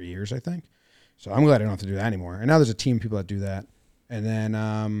 2-3 years, I think. So I'm glad I don't have to do that anymore. And now there's a team of people that do that. And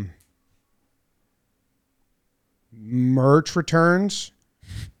then merch returns.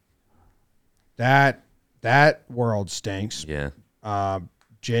 That world stinks. Yeah.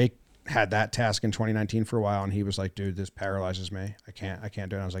 Jake had that task in 2019 for a while, and he was like, dude, this paralyzes me. I can't do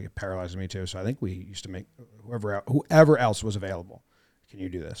it. And I was like, it paralyzes me too. So I think we used to make whoever else was available. Can you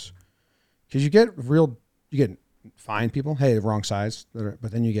do this? Because you get fine people. Hey, the wrong size. But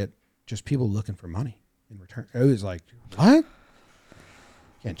then you get just people looking for money in return. It was like, what?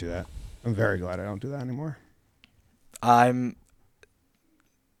 Can't do that. I'm very glad I don't do that anymore. I'm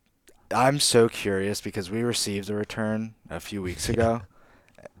so curious because we received a return a few weeks ago.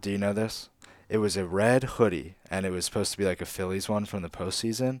 Do you know this? It was a red hoodie, and it was supposed to be like a Phillies one from the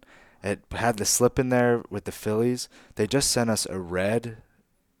postseason. It had the slip in there with the Phillies. They just sent us a red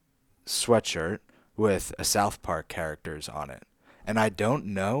sweatshirt with a South Park characters on it. And I don't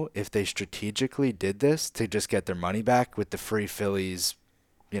know if they strategically did this to just get their money back with the free Phillies,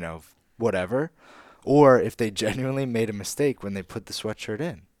 whatever, or if they genuinely made a mistake when they put the sweatshirt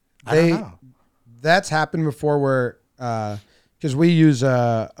in. I don't know. That's happened before where, because we use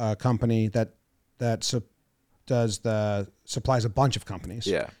a company that supplies a bunch of companies.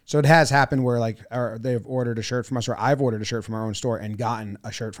 Yeah. So it has happened where they've ordered a shirt from us, or I've ordered a shirt from our own store and gotten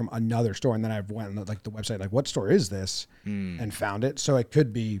a shirt from another store, and then I've went on the website what store is this, and found it. So it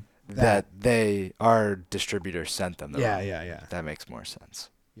could be that our distributor sent them. Yeah. That makes more sense.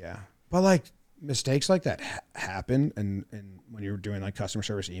 Yeah, but mistakes like that happen, and when you're doing customer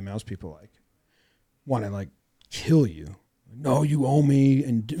service emails, people want to kill you. No, you owe me,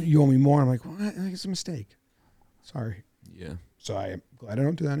 and you owe me more. I'm like, well, I think it's a mistake. Sorry. Yeah. So I'm glad I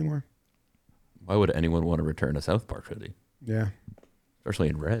don't do that anymore. Why would anyone want to return a South Park hoodie? Yeah. Especially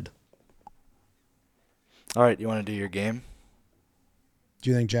in red. All right, you want to do your game? Do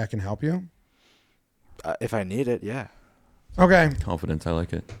you think Jack can help you? If I need it, yeah. Okay. Confidence, I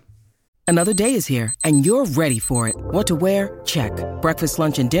like it. Another day is here, and you're ready for it. What to wear? Check. Breakfast,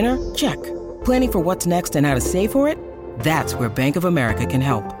 lunch, and dinner? Check. Planning for what's next and how to save for it? That's where Bank of America can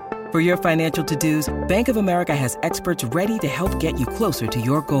help. For your financial to-dos, Bank of America has experts ready to help get you closer to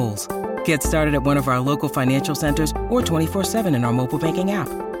your goals. Get started at one of our local financial centers or 24/7 in our mobile banking app.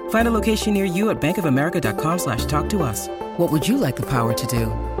 Find a location near you at bankofamerica.com/talktous. What would you like the power to do?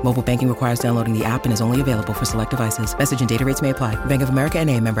 Mobile banking requires downloading the app and is only available for select devices. Message and data rates may apply. Bank of America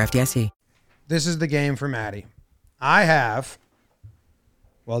N.A., member FDIC. This is the game for Maddie. I have,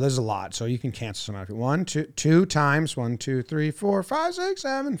 well, there's a lot, so you can cancel some out. 2 times 1, 2, 3, 4, 5, 6,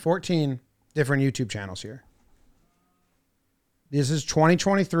 7, 14 different YouTube channels here. This is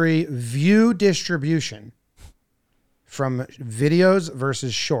 2023 view distribution from videos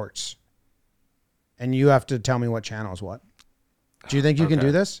versus shorts. And you have to tell me what channel is what. Do you think you can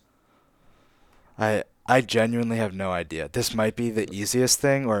do this? I genuinely have no idea. This might be the easiest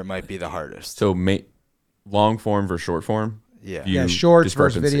thing or it might be the hardest. So long form versus short form? Yeah. Yeah, shorts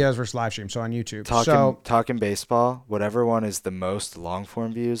versus videos versus live stream. So on YouTube. Talking baseball, whatever one is the most long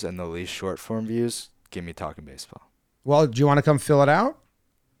form views and the least short form views, give me talking baseball. Well, do you want to come fill it out?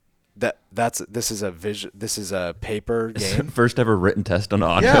 This is a paper game. First ever written test on an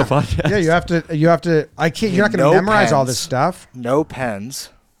audio podcast. Yeah, you have to you're not going to memorize all this stuff. No pens.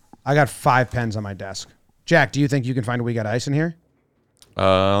 I got 5 pens on my desk. Jack, do you think you can find a We Got Ice in here? Yeah.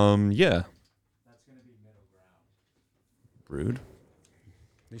 That's going to be middle ground. Rude. Did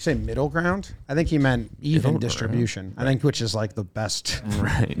you say middle ground? I think he meant even distribution. Right. I think which is like the best.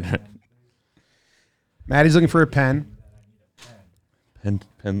 Right. Maddie's looking for a pen.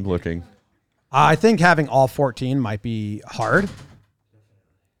 Pen looking. I think having all 14 might be hard.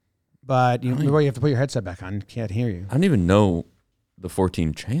 But you have to put your headset back on. Can't hear you. I don't even know the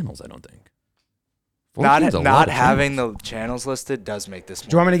 14 channels, I don't think. Not having the channels listed does make this more.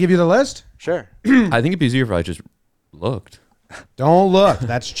 Do you want me to give you the list? Sure. I think it'd be easier if I just looked. Don't look.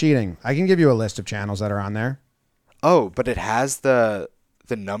 That's cheating. I can give you a list of channels that are on there. Oh, but it has the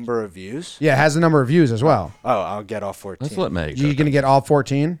number of views? Yeah, it has the number of views as well. Oh, I'll get all 14. Let's let Meg. You going to get all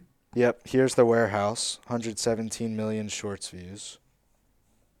 14? Yep. Here's the warehouse. 117 million shorts views.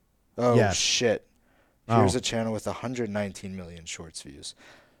 Oh, yes. Shit. Here's a channel with 119 million shorts views.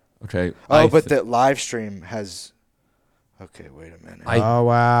 Okay. Oh, but the live stream has... Okay, wait a minute. Oh,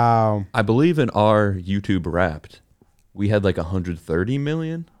 wow. I believe in our YouTube Wrapped, we had like 130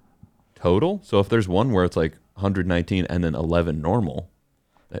 million total. So if there's one where it's like 119 and then 11 normal,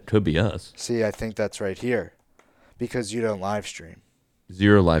 that could be us. See, I think that's right here because you don't live stream.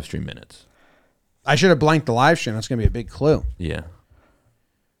 0 live stream minutes. I should have blanked the live stream. That's going to be a big clue. Yeah.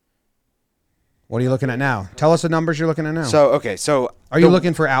 What are you looking at now? Tell us the numbers you're looking at now. So are you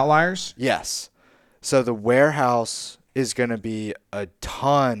looking for outliers? Yes. So the warehouse is going to be a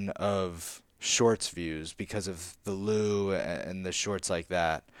ton of shorts views because of the Lou and the shorts like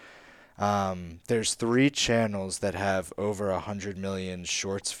that. There's 3 channels that have over 100 million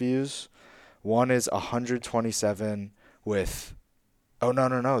shorts views. One is 127 with,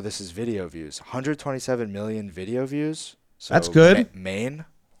 no, this is video views. 127 million video views. So that's good. Main.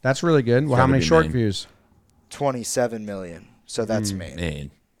 That's really good. Well, how many short views? 27 million. So that's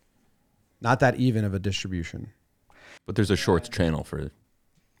main. Not that even of a distribution. But there's a shorts channel for it.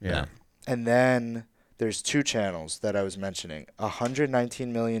 Yeah. And then there's 2 channels that I was mentioning.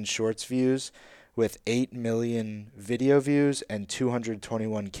 119 million shorts views with 8 million video views and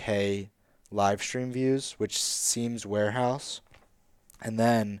 221K live stream views, which seems warehouse. And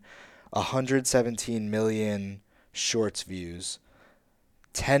then 117 million shorts views,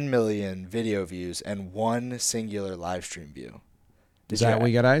 10 million video views, and 1 singular live stream view. Is that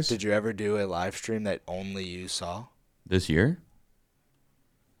We Got Ice? Did you ever do a live stream that only you saw? This year?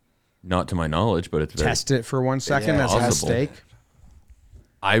 Not to my knowledge, but it's very... Test it for 1 second. Yeah, that's a mistake.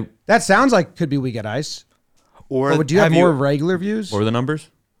 That sounds like could be We Got Ice. Or do you have more regular views? What were the numbers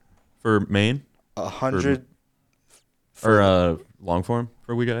for main? 100. Or long form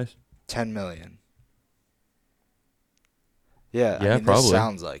for We Got Ice? 10 million. Yeah, I mean, probably. This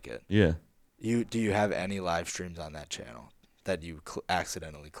sounds like it. Yeah. Do you have any live streams on that channel that you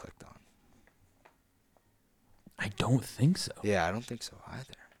accidentally clicked on? I don't think so. Yeah, I don't think so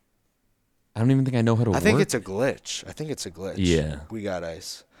either. I don't even think I know how to work. I think it's a glitch. Yeah. We Got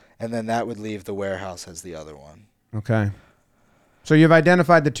Ice. And then that would leave the warehouse as the other one. Okay. So you've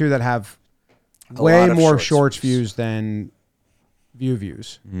identified the two that have way more shorts views than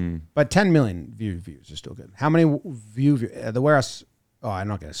views. But 10 million views is still good. How many the warehouse? Oh, I'm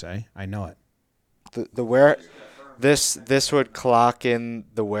not going to say. I know it. This would clock in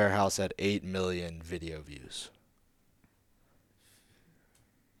the warehouse at 8 million video views.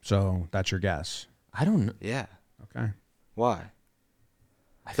 So that's your guess. I don't know. Yeah. Okay. Why?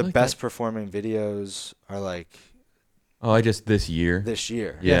 The best performing videos are like. Oh, this year. This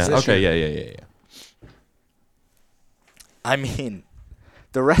year. Yeah. Yes, this okay. year. Yeah. I mean,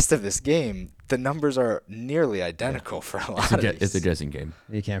 the rest of this game, the numbers are nearly identical for a lot of these. It's a guessing game.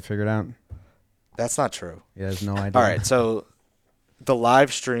 You can't figure it out? That's not true. He has no idea. All right, so the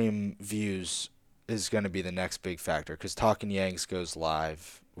live stream views is going to be the next big factor because Talkin' Yanks goes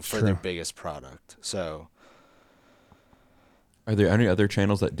live for their biggest product. So, are there any other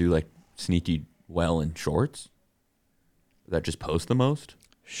channels that do like sneaky well in shorts? That just post the most?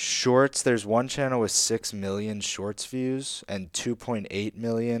 Shorts, there's one channel with 6 million shorts views and 2.8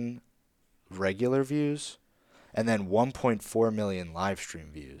 million regular views, and then 1.4 million live stream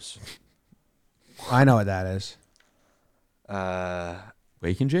views. I know what that is.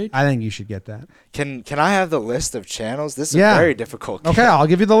 Wake and Jake? I think you should get that. Can I have the list of channels? This is a very difficult game. Okay, I'll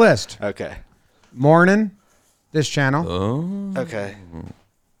give you the list. Okay. Morning, this channel. Oh. Okay.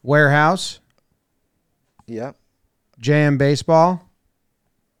 Warehouse. Yep. JM Baseball.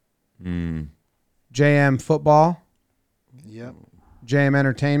 JM Football. Yep. JM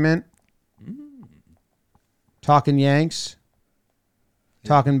Entertainment. Talkin' Yanks.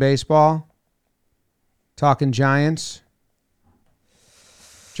 Talkin' Baseball. Talkin' Giants.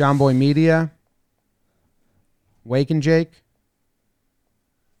 John Boy Media. Wake and Jake.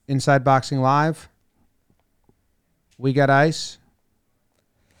 Inside Boxing Live. We Got Ice.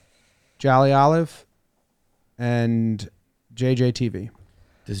 Jolly Olive. And JJTV.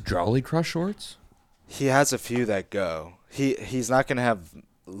 Does Jolly crush shorts? He has a few that go. He's not going to have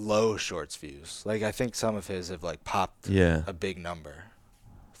low shorts views. Like, I think some of his have, like, popped a big number.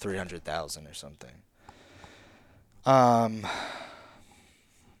 300,000 or something.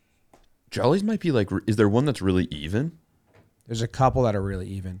 Jolly's might be like, is there one that's really even? There's a couple that are really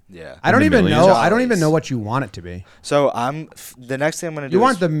even. Yeah. I don't even know. I don't even know what you want it to be. So the next thing I'm going to do You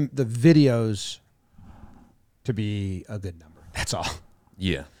want the videos to be a good number. That's all.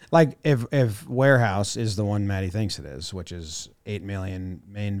 Yeah. Like if Warehouse is the one Maddie thinks it is, which is 8 million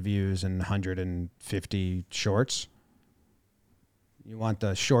main views and 150 shorts, you want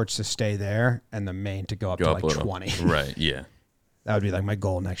the shorts to stay there and the main to go up to like 20. Right, yeah. That would be like my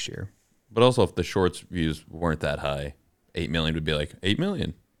goal next year. But also if the shorts views weren't that high, 8 million would be like 8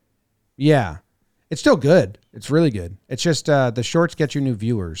 million. Yeah. It's still good. It's really good. It's just the shorts get you new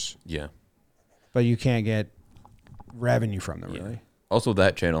viewers. Yeah. But you can't get revenue from them, really. Also,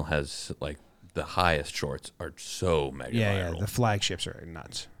 that channel has, like, the highest shorts are so mega viral. Yeah, the flagships are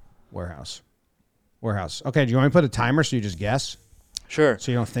nuts. Warehouse. Okay, do you want me to put a timer so you just guess? Sure.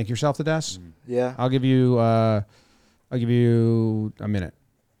 So you don't think yourself to death? Yeah. I'll give you a minute.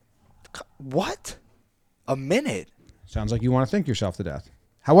 What? A minute? Sounds like you want to think yourself to death.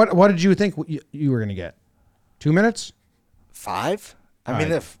 What did you think you were going to get? 2 minutes? 5? I All mean,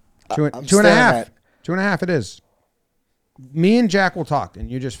 right. if Two I'm and a half. at- 2.5 it is. Me and Jack will talk, and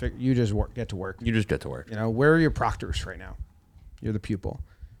you just get to work. You just get to work. You know, where are your proctors right now? You're the pupil.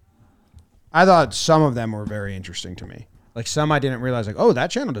 I thought some of them were very interesting to me. Like some I didn't realize, like, oh, that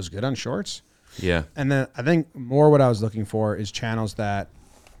channel does good on shorts. Yeah. And then I think more what I was looking for is channels that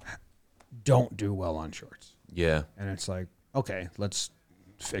don't do well on shorts. Yeah. And it's like, okay, let's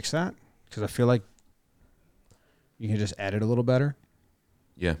fix that. Because I feel like you can just edit a little better.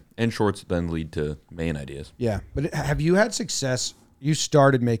 Yeah. And shorts then lead to main ideas. Yeah. But have you had success? You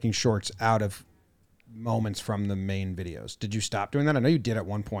started making shorts out of moments from the main videos. Did you stop doing that? I know you did at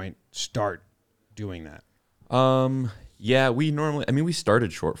one point start doing that. Yeah, we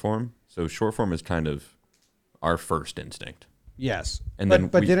started short form. So short form is kind of our first instinct. Yes. And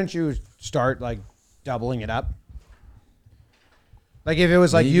but didn't you start like doubling it up? Like if it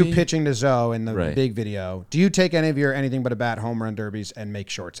was like you pitching to Zoe in the big video, do you take any of your anything but a bat home run derbies and make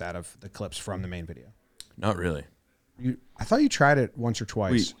shorts out of the clips from the main video? Not really. I thought you tried it once or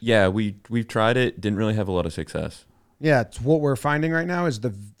twice. We've tried it. Didn't really have a lot of success. Yeah, it's what we're finding right now is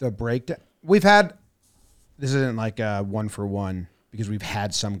the breakdown. We've had, this isn't like a 1-for-1 because we've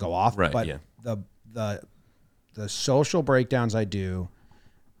had some go off. Right, but yeah. the social breakdowns I do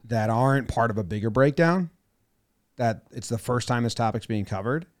that aren't part of a bigger breakdown, that it's the first time this topic's being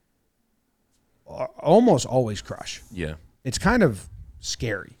covered, almost always crush. Yeah. It's kind of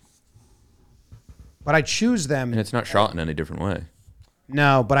scary But I choose them. And it's not shot in any different way.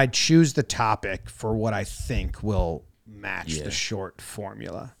 No, but I choose the topic for what I think will match the short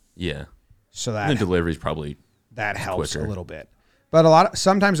formula. Yeah. So that and the delivery's probably that helps quicker. a little bit. But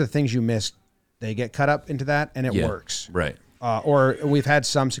sometimes the things you miss, they get cut up into that, and it works. Right. Or we've had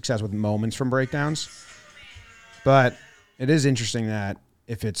some success with moments from breakdowns. But it is interesting that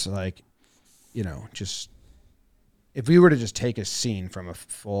if it's like, just if we were to just take a scene from a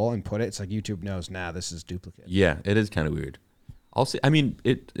full and put it, it's like YouTube knows, this is duplicate. Yeah, it is kind of weird. I'll see. I mean,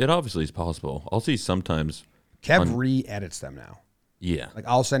 it obviously is possible. I'll see sometimes. Kev re-edits them now. Yeah. Like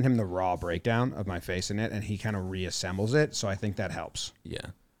I'll send him the raw breakdown of my face in it, and he kind of reassembles it. So I think that helps. Yeah.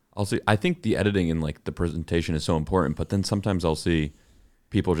 I'll see. I think the editing and like the presentation is so important, but then sometimes I'll see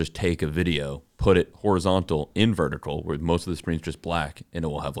people just take a video, put it horizontal in vertical, where most of the screen's just black, and it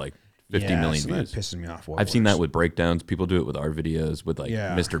will have like 50 million views. That pisses me off. I've seen that with breakdowns. People do it with our videos, with like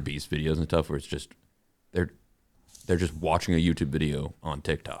Mr. Beast videos and stuff, where it's just they're just watching a YouTube video on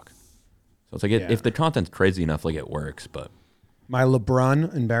TikTok. So it's like if the content's crazy enough, like it works. But my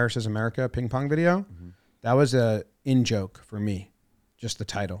LeBron embarrasses America ping pong video, that was a in joke for me. Just the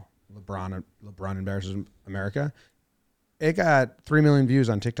title, LeBron embarrasses America. It got 3 million views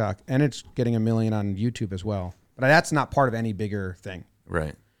on TikTok, and it's getting 1 million on YouTube as well. But that's not part of any bigger thing.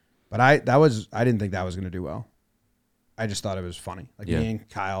 Right. But I didn't think that was going to do well. I just thought it was funny. Like me and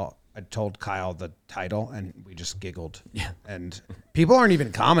Kyle, I told Kyle the title, and we just giggled. Yeah. And people aren't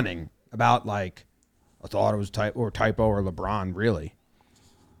even commenting about like, I thought it was typo or LeBron, really,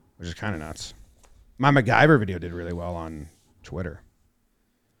 which is kind of nuts. My MacGyver video did really well on Twitter.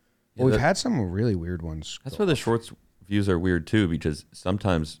 Well, we've had some really weird ones. That's why the shorts views are weird too, because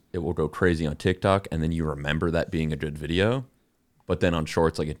sometimes it will go crazy on TikTok, and then you remember that being a good video, but then on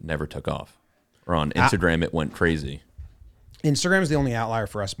shorts, like it never took off. Or on Instagram, it went crazy. Instagram's the only outlier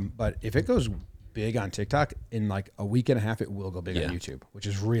for us, but if it goes big on TikTok, in like a week and a half, it will go big on YouTube, which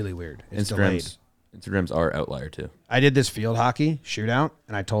is really weird. It's delayed. Instagrams are outlier too. I did this field hockey shootout,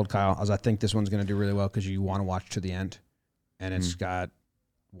 and I told Kyle, I think this one's going to do really well because you want to watch to the end. And it's got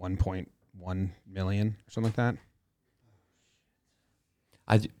 1.1 million or something like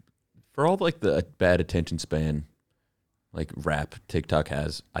that. For all like the bad attention span, like rap TikTok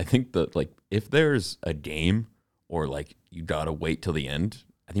has, I think that like if there's a game or like you gotta wait till the end,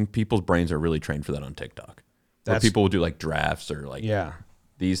 I think people's brains are really trained for that on TikTok. Where people will do like drafts or like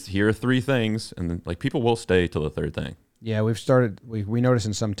here are 3 things, and then like people will stay till the third thing. Yeah, we noticed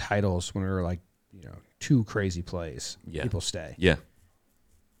in some titles when we were like 2 crazy plays, people stay. Yeah.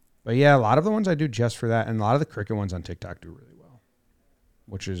 But yeah, a lot of the ones I do just for that, and a lot of the cricket ones on TikTok do really well,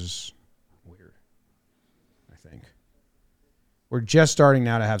 which is weird, I think. We're just starting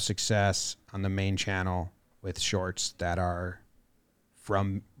now to have success on the main channel with shorts that are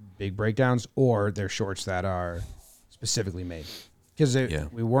from big breakdowns, or they're shorts that are specifically made. Because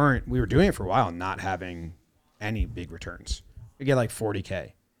we were doing it for a while, not having any big returns. We get like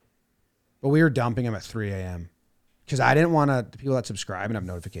 40K. But we were dumping them at 3 a.m. Because I didn't want the people that subscribe and have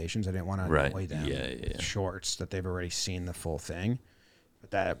notifications, I didn't want to annoy them with shorts that they've already seen the full thing.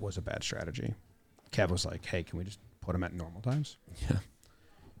 But that was a bad strategy. Kev was like, hey, can we just put them at normal times? Yeah.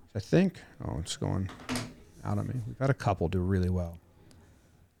 I think, it's going out on me. We've had a couple do really well.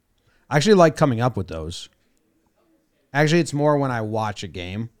 I actually like coming up with those. Actually, it's more when I watch a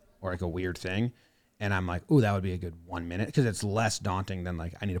game or like a weird thing, and I'm like, ooh, that would be a good 1 minute, because it's less daunting than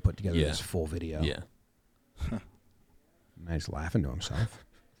like I need to put together this full video. Yeah. He's laughing to himself.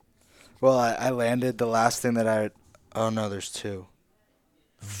 Well, I landed the last thing that oh no, there's 2.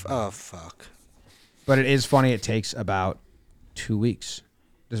 Oh, fuck. But it is funny, it takes about 2 weeks.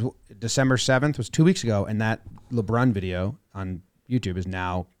 December 7th was 2 weeks ago, and that LeBron video on YouTube is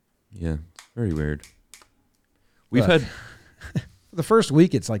now... Yeah, very weird. We've had... the first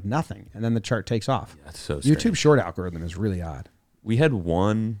week, it's like nothing, and then the chart takes off. Yeah, that's so strange. YouTube short algorithm is really odd. We had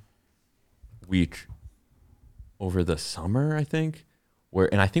 1 week over the summer, I think,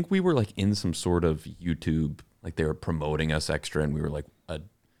 and I think we were like in some sort of YouTube, like they were promoting us extra, and we were like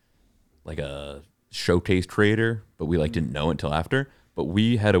a showcase creator, but we like didn't know until after. But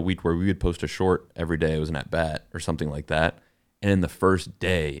we had a week where we would post a short every day. It was an at bat or something like that, and in the first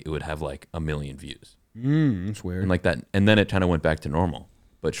day, it would have like 1 million views. That's weird. And like that, and then it kind of went back to normal.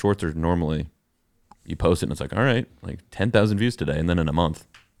 But shorts are normally, you post it and it's like, all right, like 10,000 views today, and then in a month,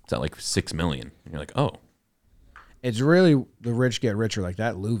 it's at like 6 million. And you're like, oh. It's really the rich get richer. Like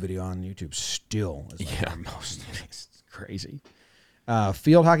that Lou video on YouTube still is like our most. It's crazy.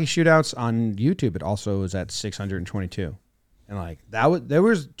 Field hockey shootouts on YouTube, it also is at 622. And like there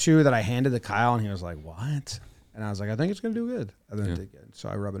was 2 that I handed to Kyle, and he was like, what? And I was like, I think it's going to do good. I think it did good. So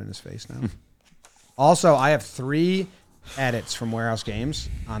I rub it in his face now. Also, I have 3 edits from Warehouse Games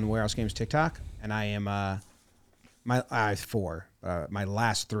on Warehouse Games TikTok, and I am I have 4. My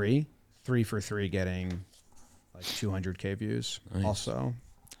last 3 for 3 getting like 200K views. Nice.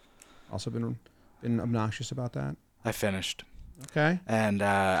 Also been obnoxious about that. I finished. Okay. And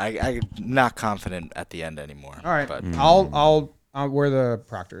I'm not confident at the end anymore. All right. But I'll we're the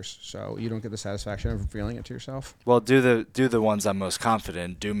proctors, so you don't get the satisfaction of revealing it to yourself. Well, do the ones I'm most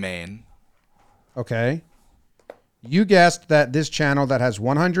confident. Do main. Okay. You guessed that this channel that has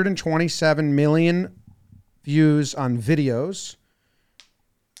 127 million views on videos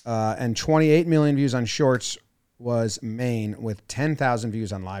and 28 million views on shorts was main with 10,000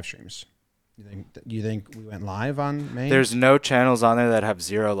 views on live streams. You think we went live on main? There's no channels on there that have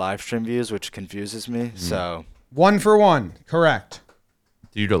 0 live stream views, which confuses me. So 1 for 1, correct.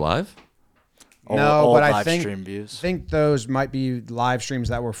 Do you go live? No, but I live stream views. think those might be live streams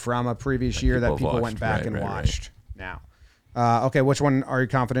that were from a previous year that people went back and watched. Now, okay, which one are you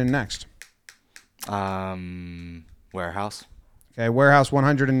confident in next? Warehouse. Okay, Warehouse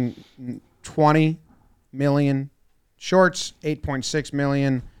 120 million, shorts 8.6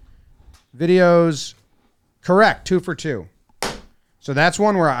 million, videos, correct, 2 for 2. So that's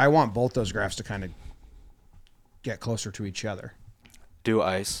one where I want both those graphs to kind of get closer to each other. Do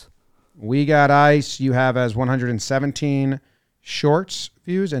ice. We got ice. You have as 117 shorts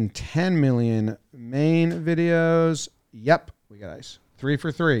views and 10 million main videos. Yep, we got ice. 3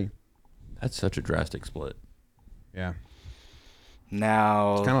 for 3. That's such a drastic split. Yeah.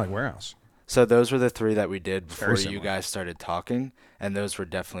 Now it's kind of like Warehouse. So those were the 3 that we did before you guys started talking, and those were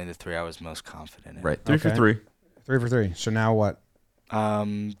definitely the 3 I was most confident in. Right. 3 for 3. 3 for 3. So now what?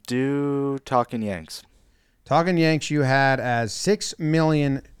 Do Talkin' Yanks. Talkin' Yanks you had as 6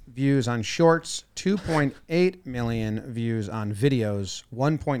 million views on shorts, 2.8 million views on videos,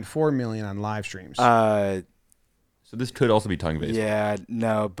 1.4 million on live streams. So this could also be Talking Baseball. Yeah,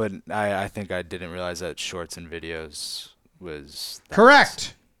 no, but I think I didn't realize that shorts and videos was...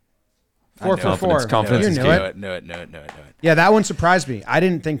 Correct. 4 for 4. Confidence. You knew it. Knew it. Yeah, that one surprised me. I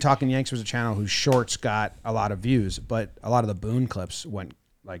didn't think Talkin' Yanks was a channel whose shorts got a lot of views, but a lot of the Boone clips went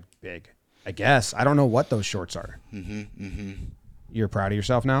like big. I guess. I don't know what those shorts are. You're proud of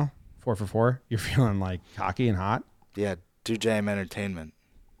yourself now? 4 for 4? You're feeling like cocky and hot? Yeah, do JM Entertainment.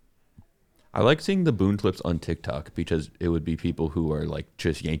 I like seeing the Boone clips on TikTok because it would be people who are like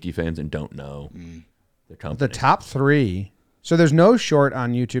just Yankee fans and don't know the company. The top 3. So there's no short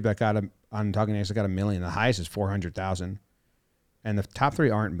on YouTube that got on Talking Yanks that got 1 million. The highest is 400,000. And the top 3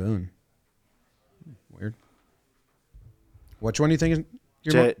 aren't Boone. Weird. Which one do you think is...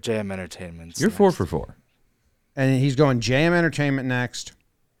 JM Entertainment. You're 4 for 4. And he's going JM Entertainment next.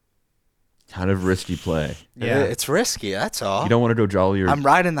 Kind of risky play. Yeah. It's risky, that's all. You don't want to go jolly or... I'm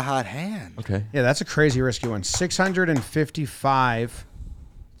riding the hot hand. Okay. Yeah, that's a crazy risky one.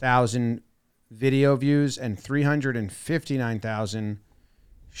 655,000 video views and 359,000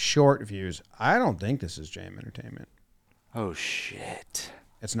 short views. I don't think this is JM Entertainment. Oh, shit.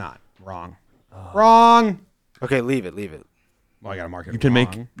 It's not. Wrong. Wrong. Okay, leave it. Well, I got to mark it. You can wrong.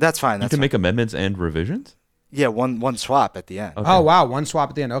 make... That's fine. You can make amendments and revisions? Yeah, one swap at the end. Okay. Oh, wow. One swap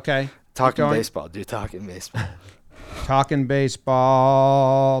at the end. Okay. Talking baseball. Do Talking Baseball. Talking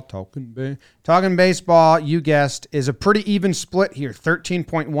baseball. Talking baseball, you guessed, is a pretty even split here.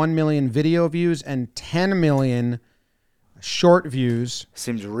 13.1 million video views and 10 million short views.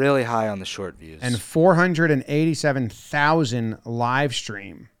 Seems really high on the short views. And 487,000 live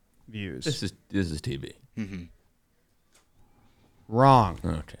stream views. This is TV. Mm-hmm. Wrong.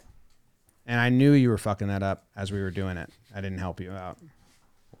 Okay. And I knew you were fucking that up as we were doing it. I didn't help you out.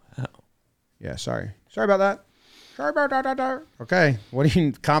 Wow. Yeah, sorry. Sorry about that. Okay. What are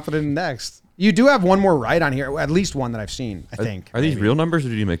you confident in next? You do have one more right on here. At least one that I've seen, I think. Are these real numbers or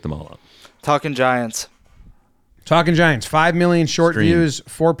did you make them all up? Talking Giants. Talking Giants. 5 million short Stream. views,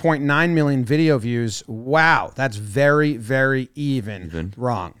 4.9 million video views. Wow. That's very, very even.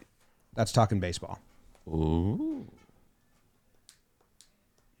 Wrong. That's Talking Baseball. Ooh.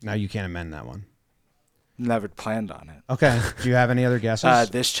 Now you can't amend that one. Never planned on it. Okay. Do you have any other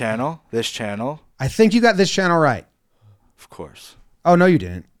guesses? This channel. I think you got this channel right. Of course. Oh, no, you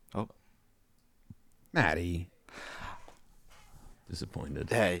didn't. Oh. Maddie.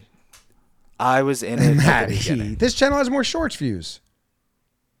 Disappointed. Hey. I was in it at the beginning. This channel has more shorts views.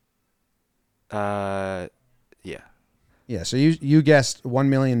 Yeah. Yeah, so you guessed 1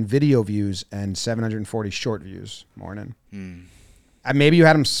 million video views and 740 short views, Morning. Maybe you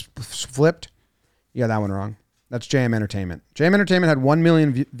had them flipped. You got that one wrong. That's JM Entertainment. JM Entertainment had 1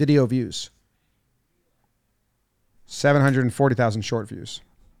 million video views. 740,000 short views.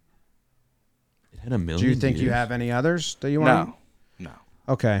 10 a million. Do you think you have any others that you want? No.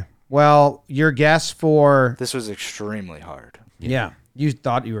 Okay. Well, your guess for This was extremely hard. yeah, you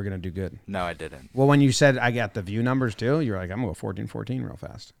thought you were gonna do good. No, I didn't. Well, when you said I got the view numbers too, you're like, I'm gonna go 14-14 real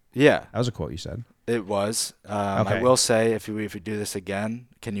fast. Yeah, That was a quote you said. it was. Okay. I will say, if we do this again,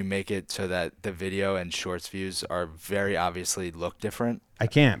 can you make it so that the video and shorts views are very obviously look different? I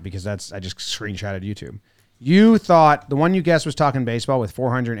can't because I just screenshotted YouTube. You thought the one you guessed was Talking Baseball with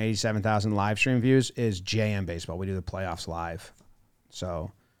 487,000 live stream views is JM Baseball. We do the playoffs live.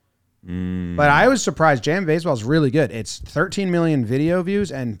 So, but I was surprised. JM Baseball is really good. It's 13 million video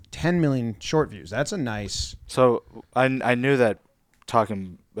views and 10 million short views. That's a nice. So I knew that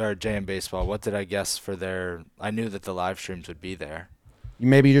JM Baseball. What did I guess for their? I knew that the live streams would be there.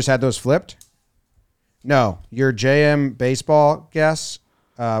 Maybe you just had those flipped? No. Your JM Baseball guess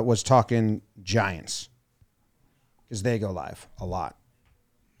was Talking Giants because they go live a lot.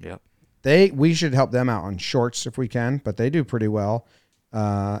 Yep. We should help them out on shorts if we can, but they do pretty well.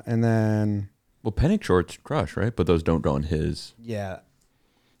 And then Well, Pennick shorts crush, right? But those don't go on his. yeah,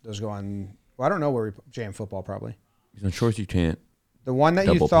 those go on. Well, I don't know where we JM Football probably. He's on shorts you can't. The one that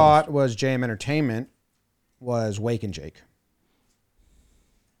you Double thought was JM Entertainment was Wake and Jake.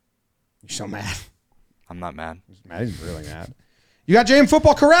 You're so mad. I'm not mad. He's really mad. You got JM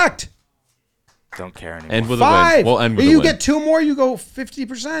Football correct. Don't care anymore. End with 5. a win. We'll end with If a you win. get 2 more, you go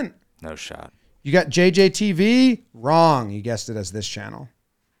 50%. No shot. You got JJTV wrong. You guessed it as this channel.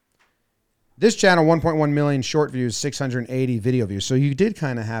 This channel, 1.1 million short views, 680 video views. So you did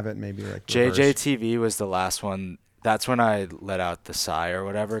kind of have it maybe like reverse. JJTV was the last one. That's when I let out the sigh or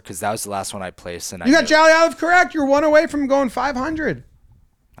whatever, because that was the last one I placed. And You got Jolly Olive correct. You're 1 away from going 500.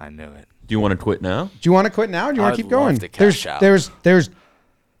 I knew it. Do you want to quit now? Do you want to quit now? Or do you want I'd to keep going? love to cash out. There's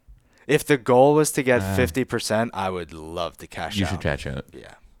If the goal was to get 50%, I would love to cash You out. should cash out.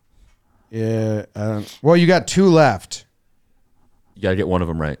 Yeah. yeah. Well, you got 2 left. You got to get one of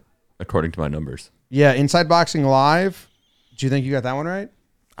them right, according to my numbers. Yeah, Inside Boxing Live. Do you think you got that one right?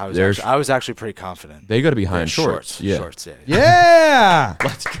 I was actually pretty confident. They got to be high in Shorts. shorts. Yeah. Shorts, yeah. Yeah.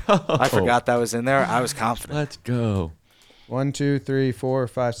 Let's go. I forgot that was in there. I was confident. Let's go. 1, 2, 3, 4,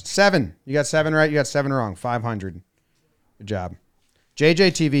 5, 7. You got 7 right. You got 7 wrong. 500. Good job.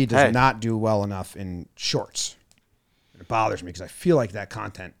 JJTV does not do well enough in shorts. It bothers me because I feel like that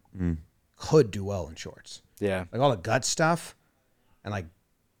content could do well in shorts. Yeah. Like all the gut stuff and like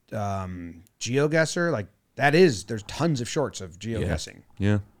GeoGuessr, like there's tons of shorts of geoguessing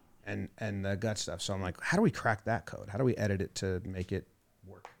Yeah. and the gut stuff. So I'm like, how do we crack that code? How do we edit it to make it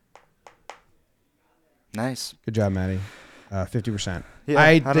work? Nice. Good job, Maddie. 50%. Yeah,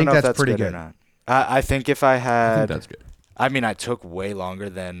 I don't think know if that's pretty or good. not. I think if I I had, think that's good. I mean, I took way longer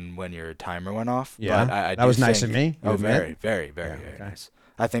than when your timer went off. Yeah? but I That was do nice think- of me, you Oh, admit? very Okay. nice.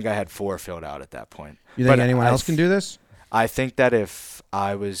 I think I had 4 filled out at that point. You think But anyone else can do this? I think that if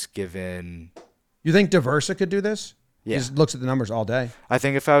I was given, You think Diversa could do this? Yeah. He just looks at the numbers all day. I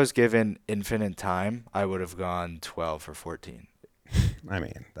think if I was given infinite time, I would have gone 12 or 14. I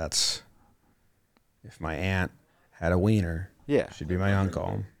mean, that's if my aunt had a wiener. Yeah. She'd be my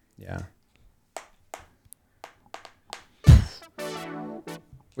uncle. Yeah.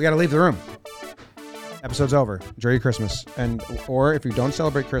 We got to leave the room. Episode's over. Enjoy your Christmas. Or if you don't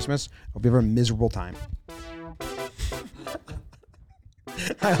celebrate Christmas, hope you have a miserable time.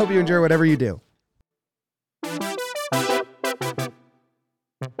 I hope you enjoy whatever you do.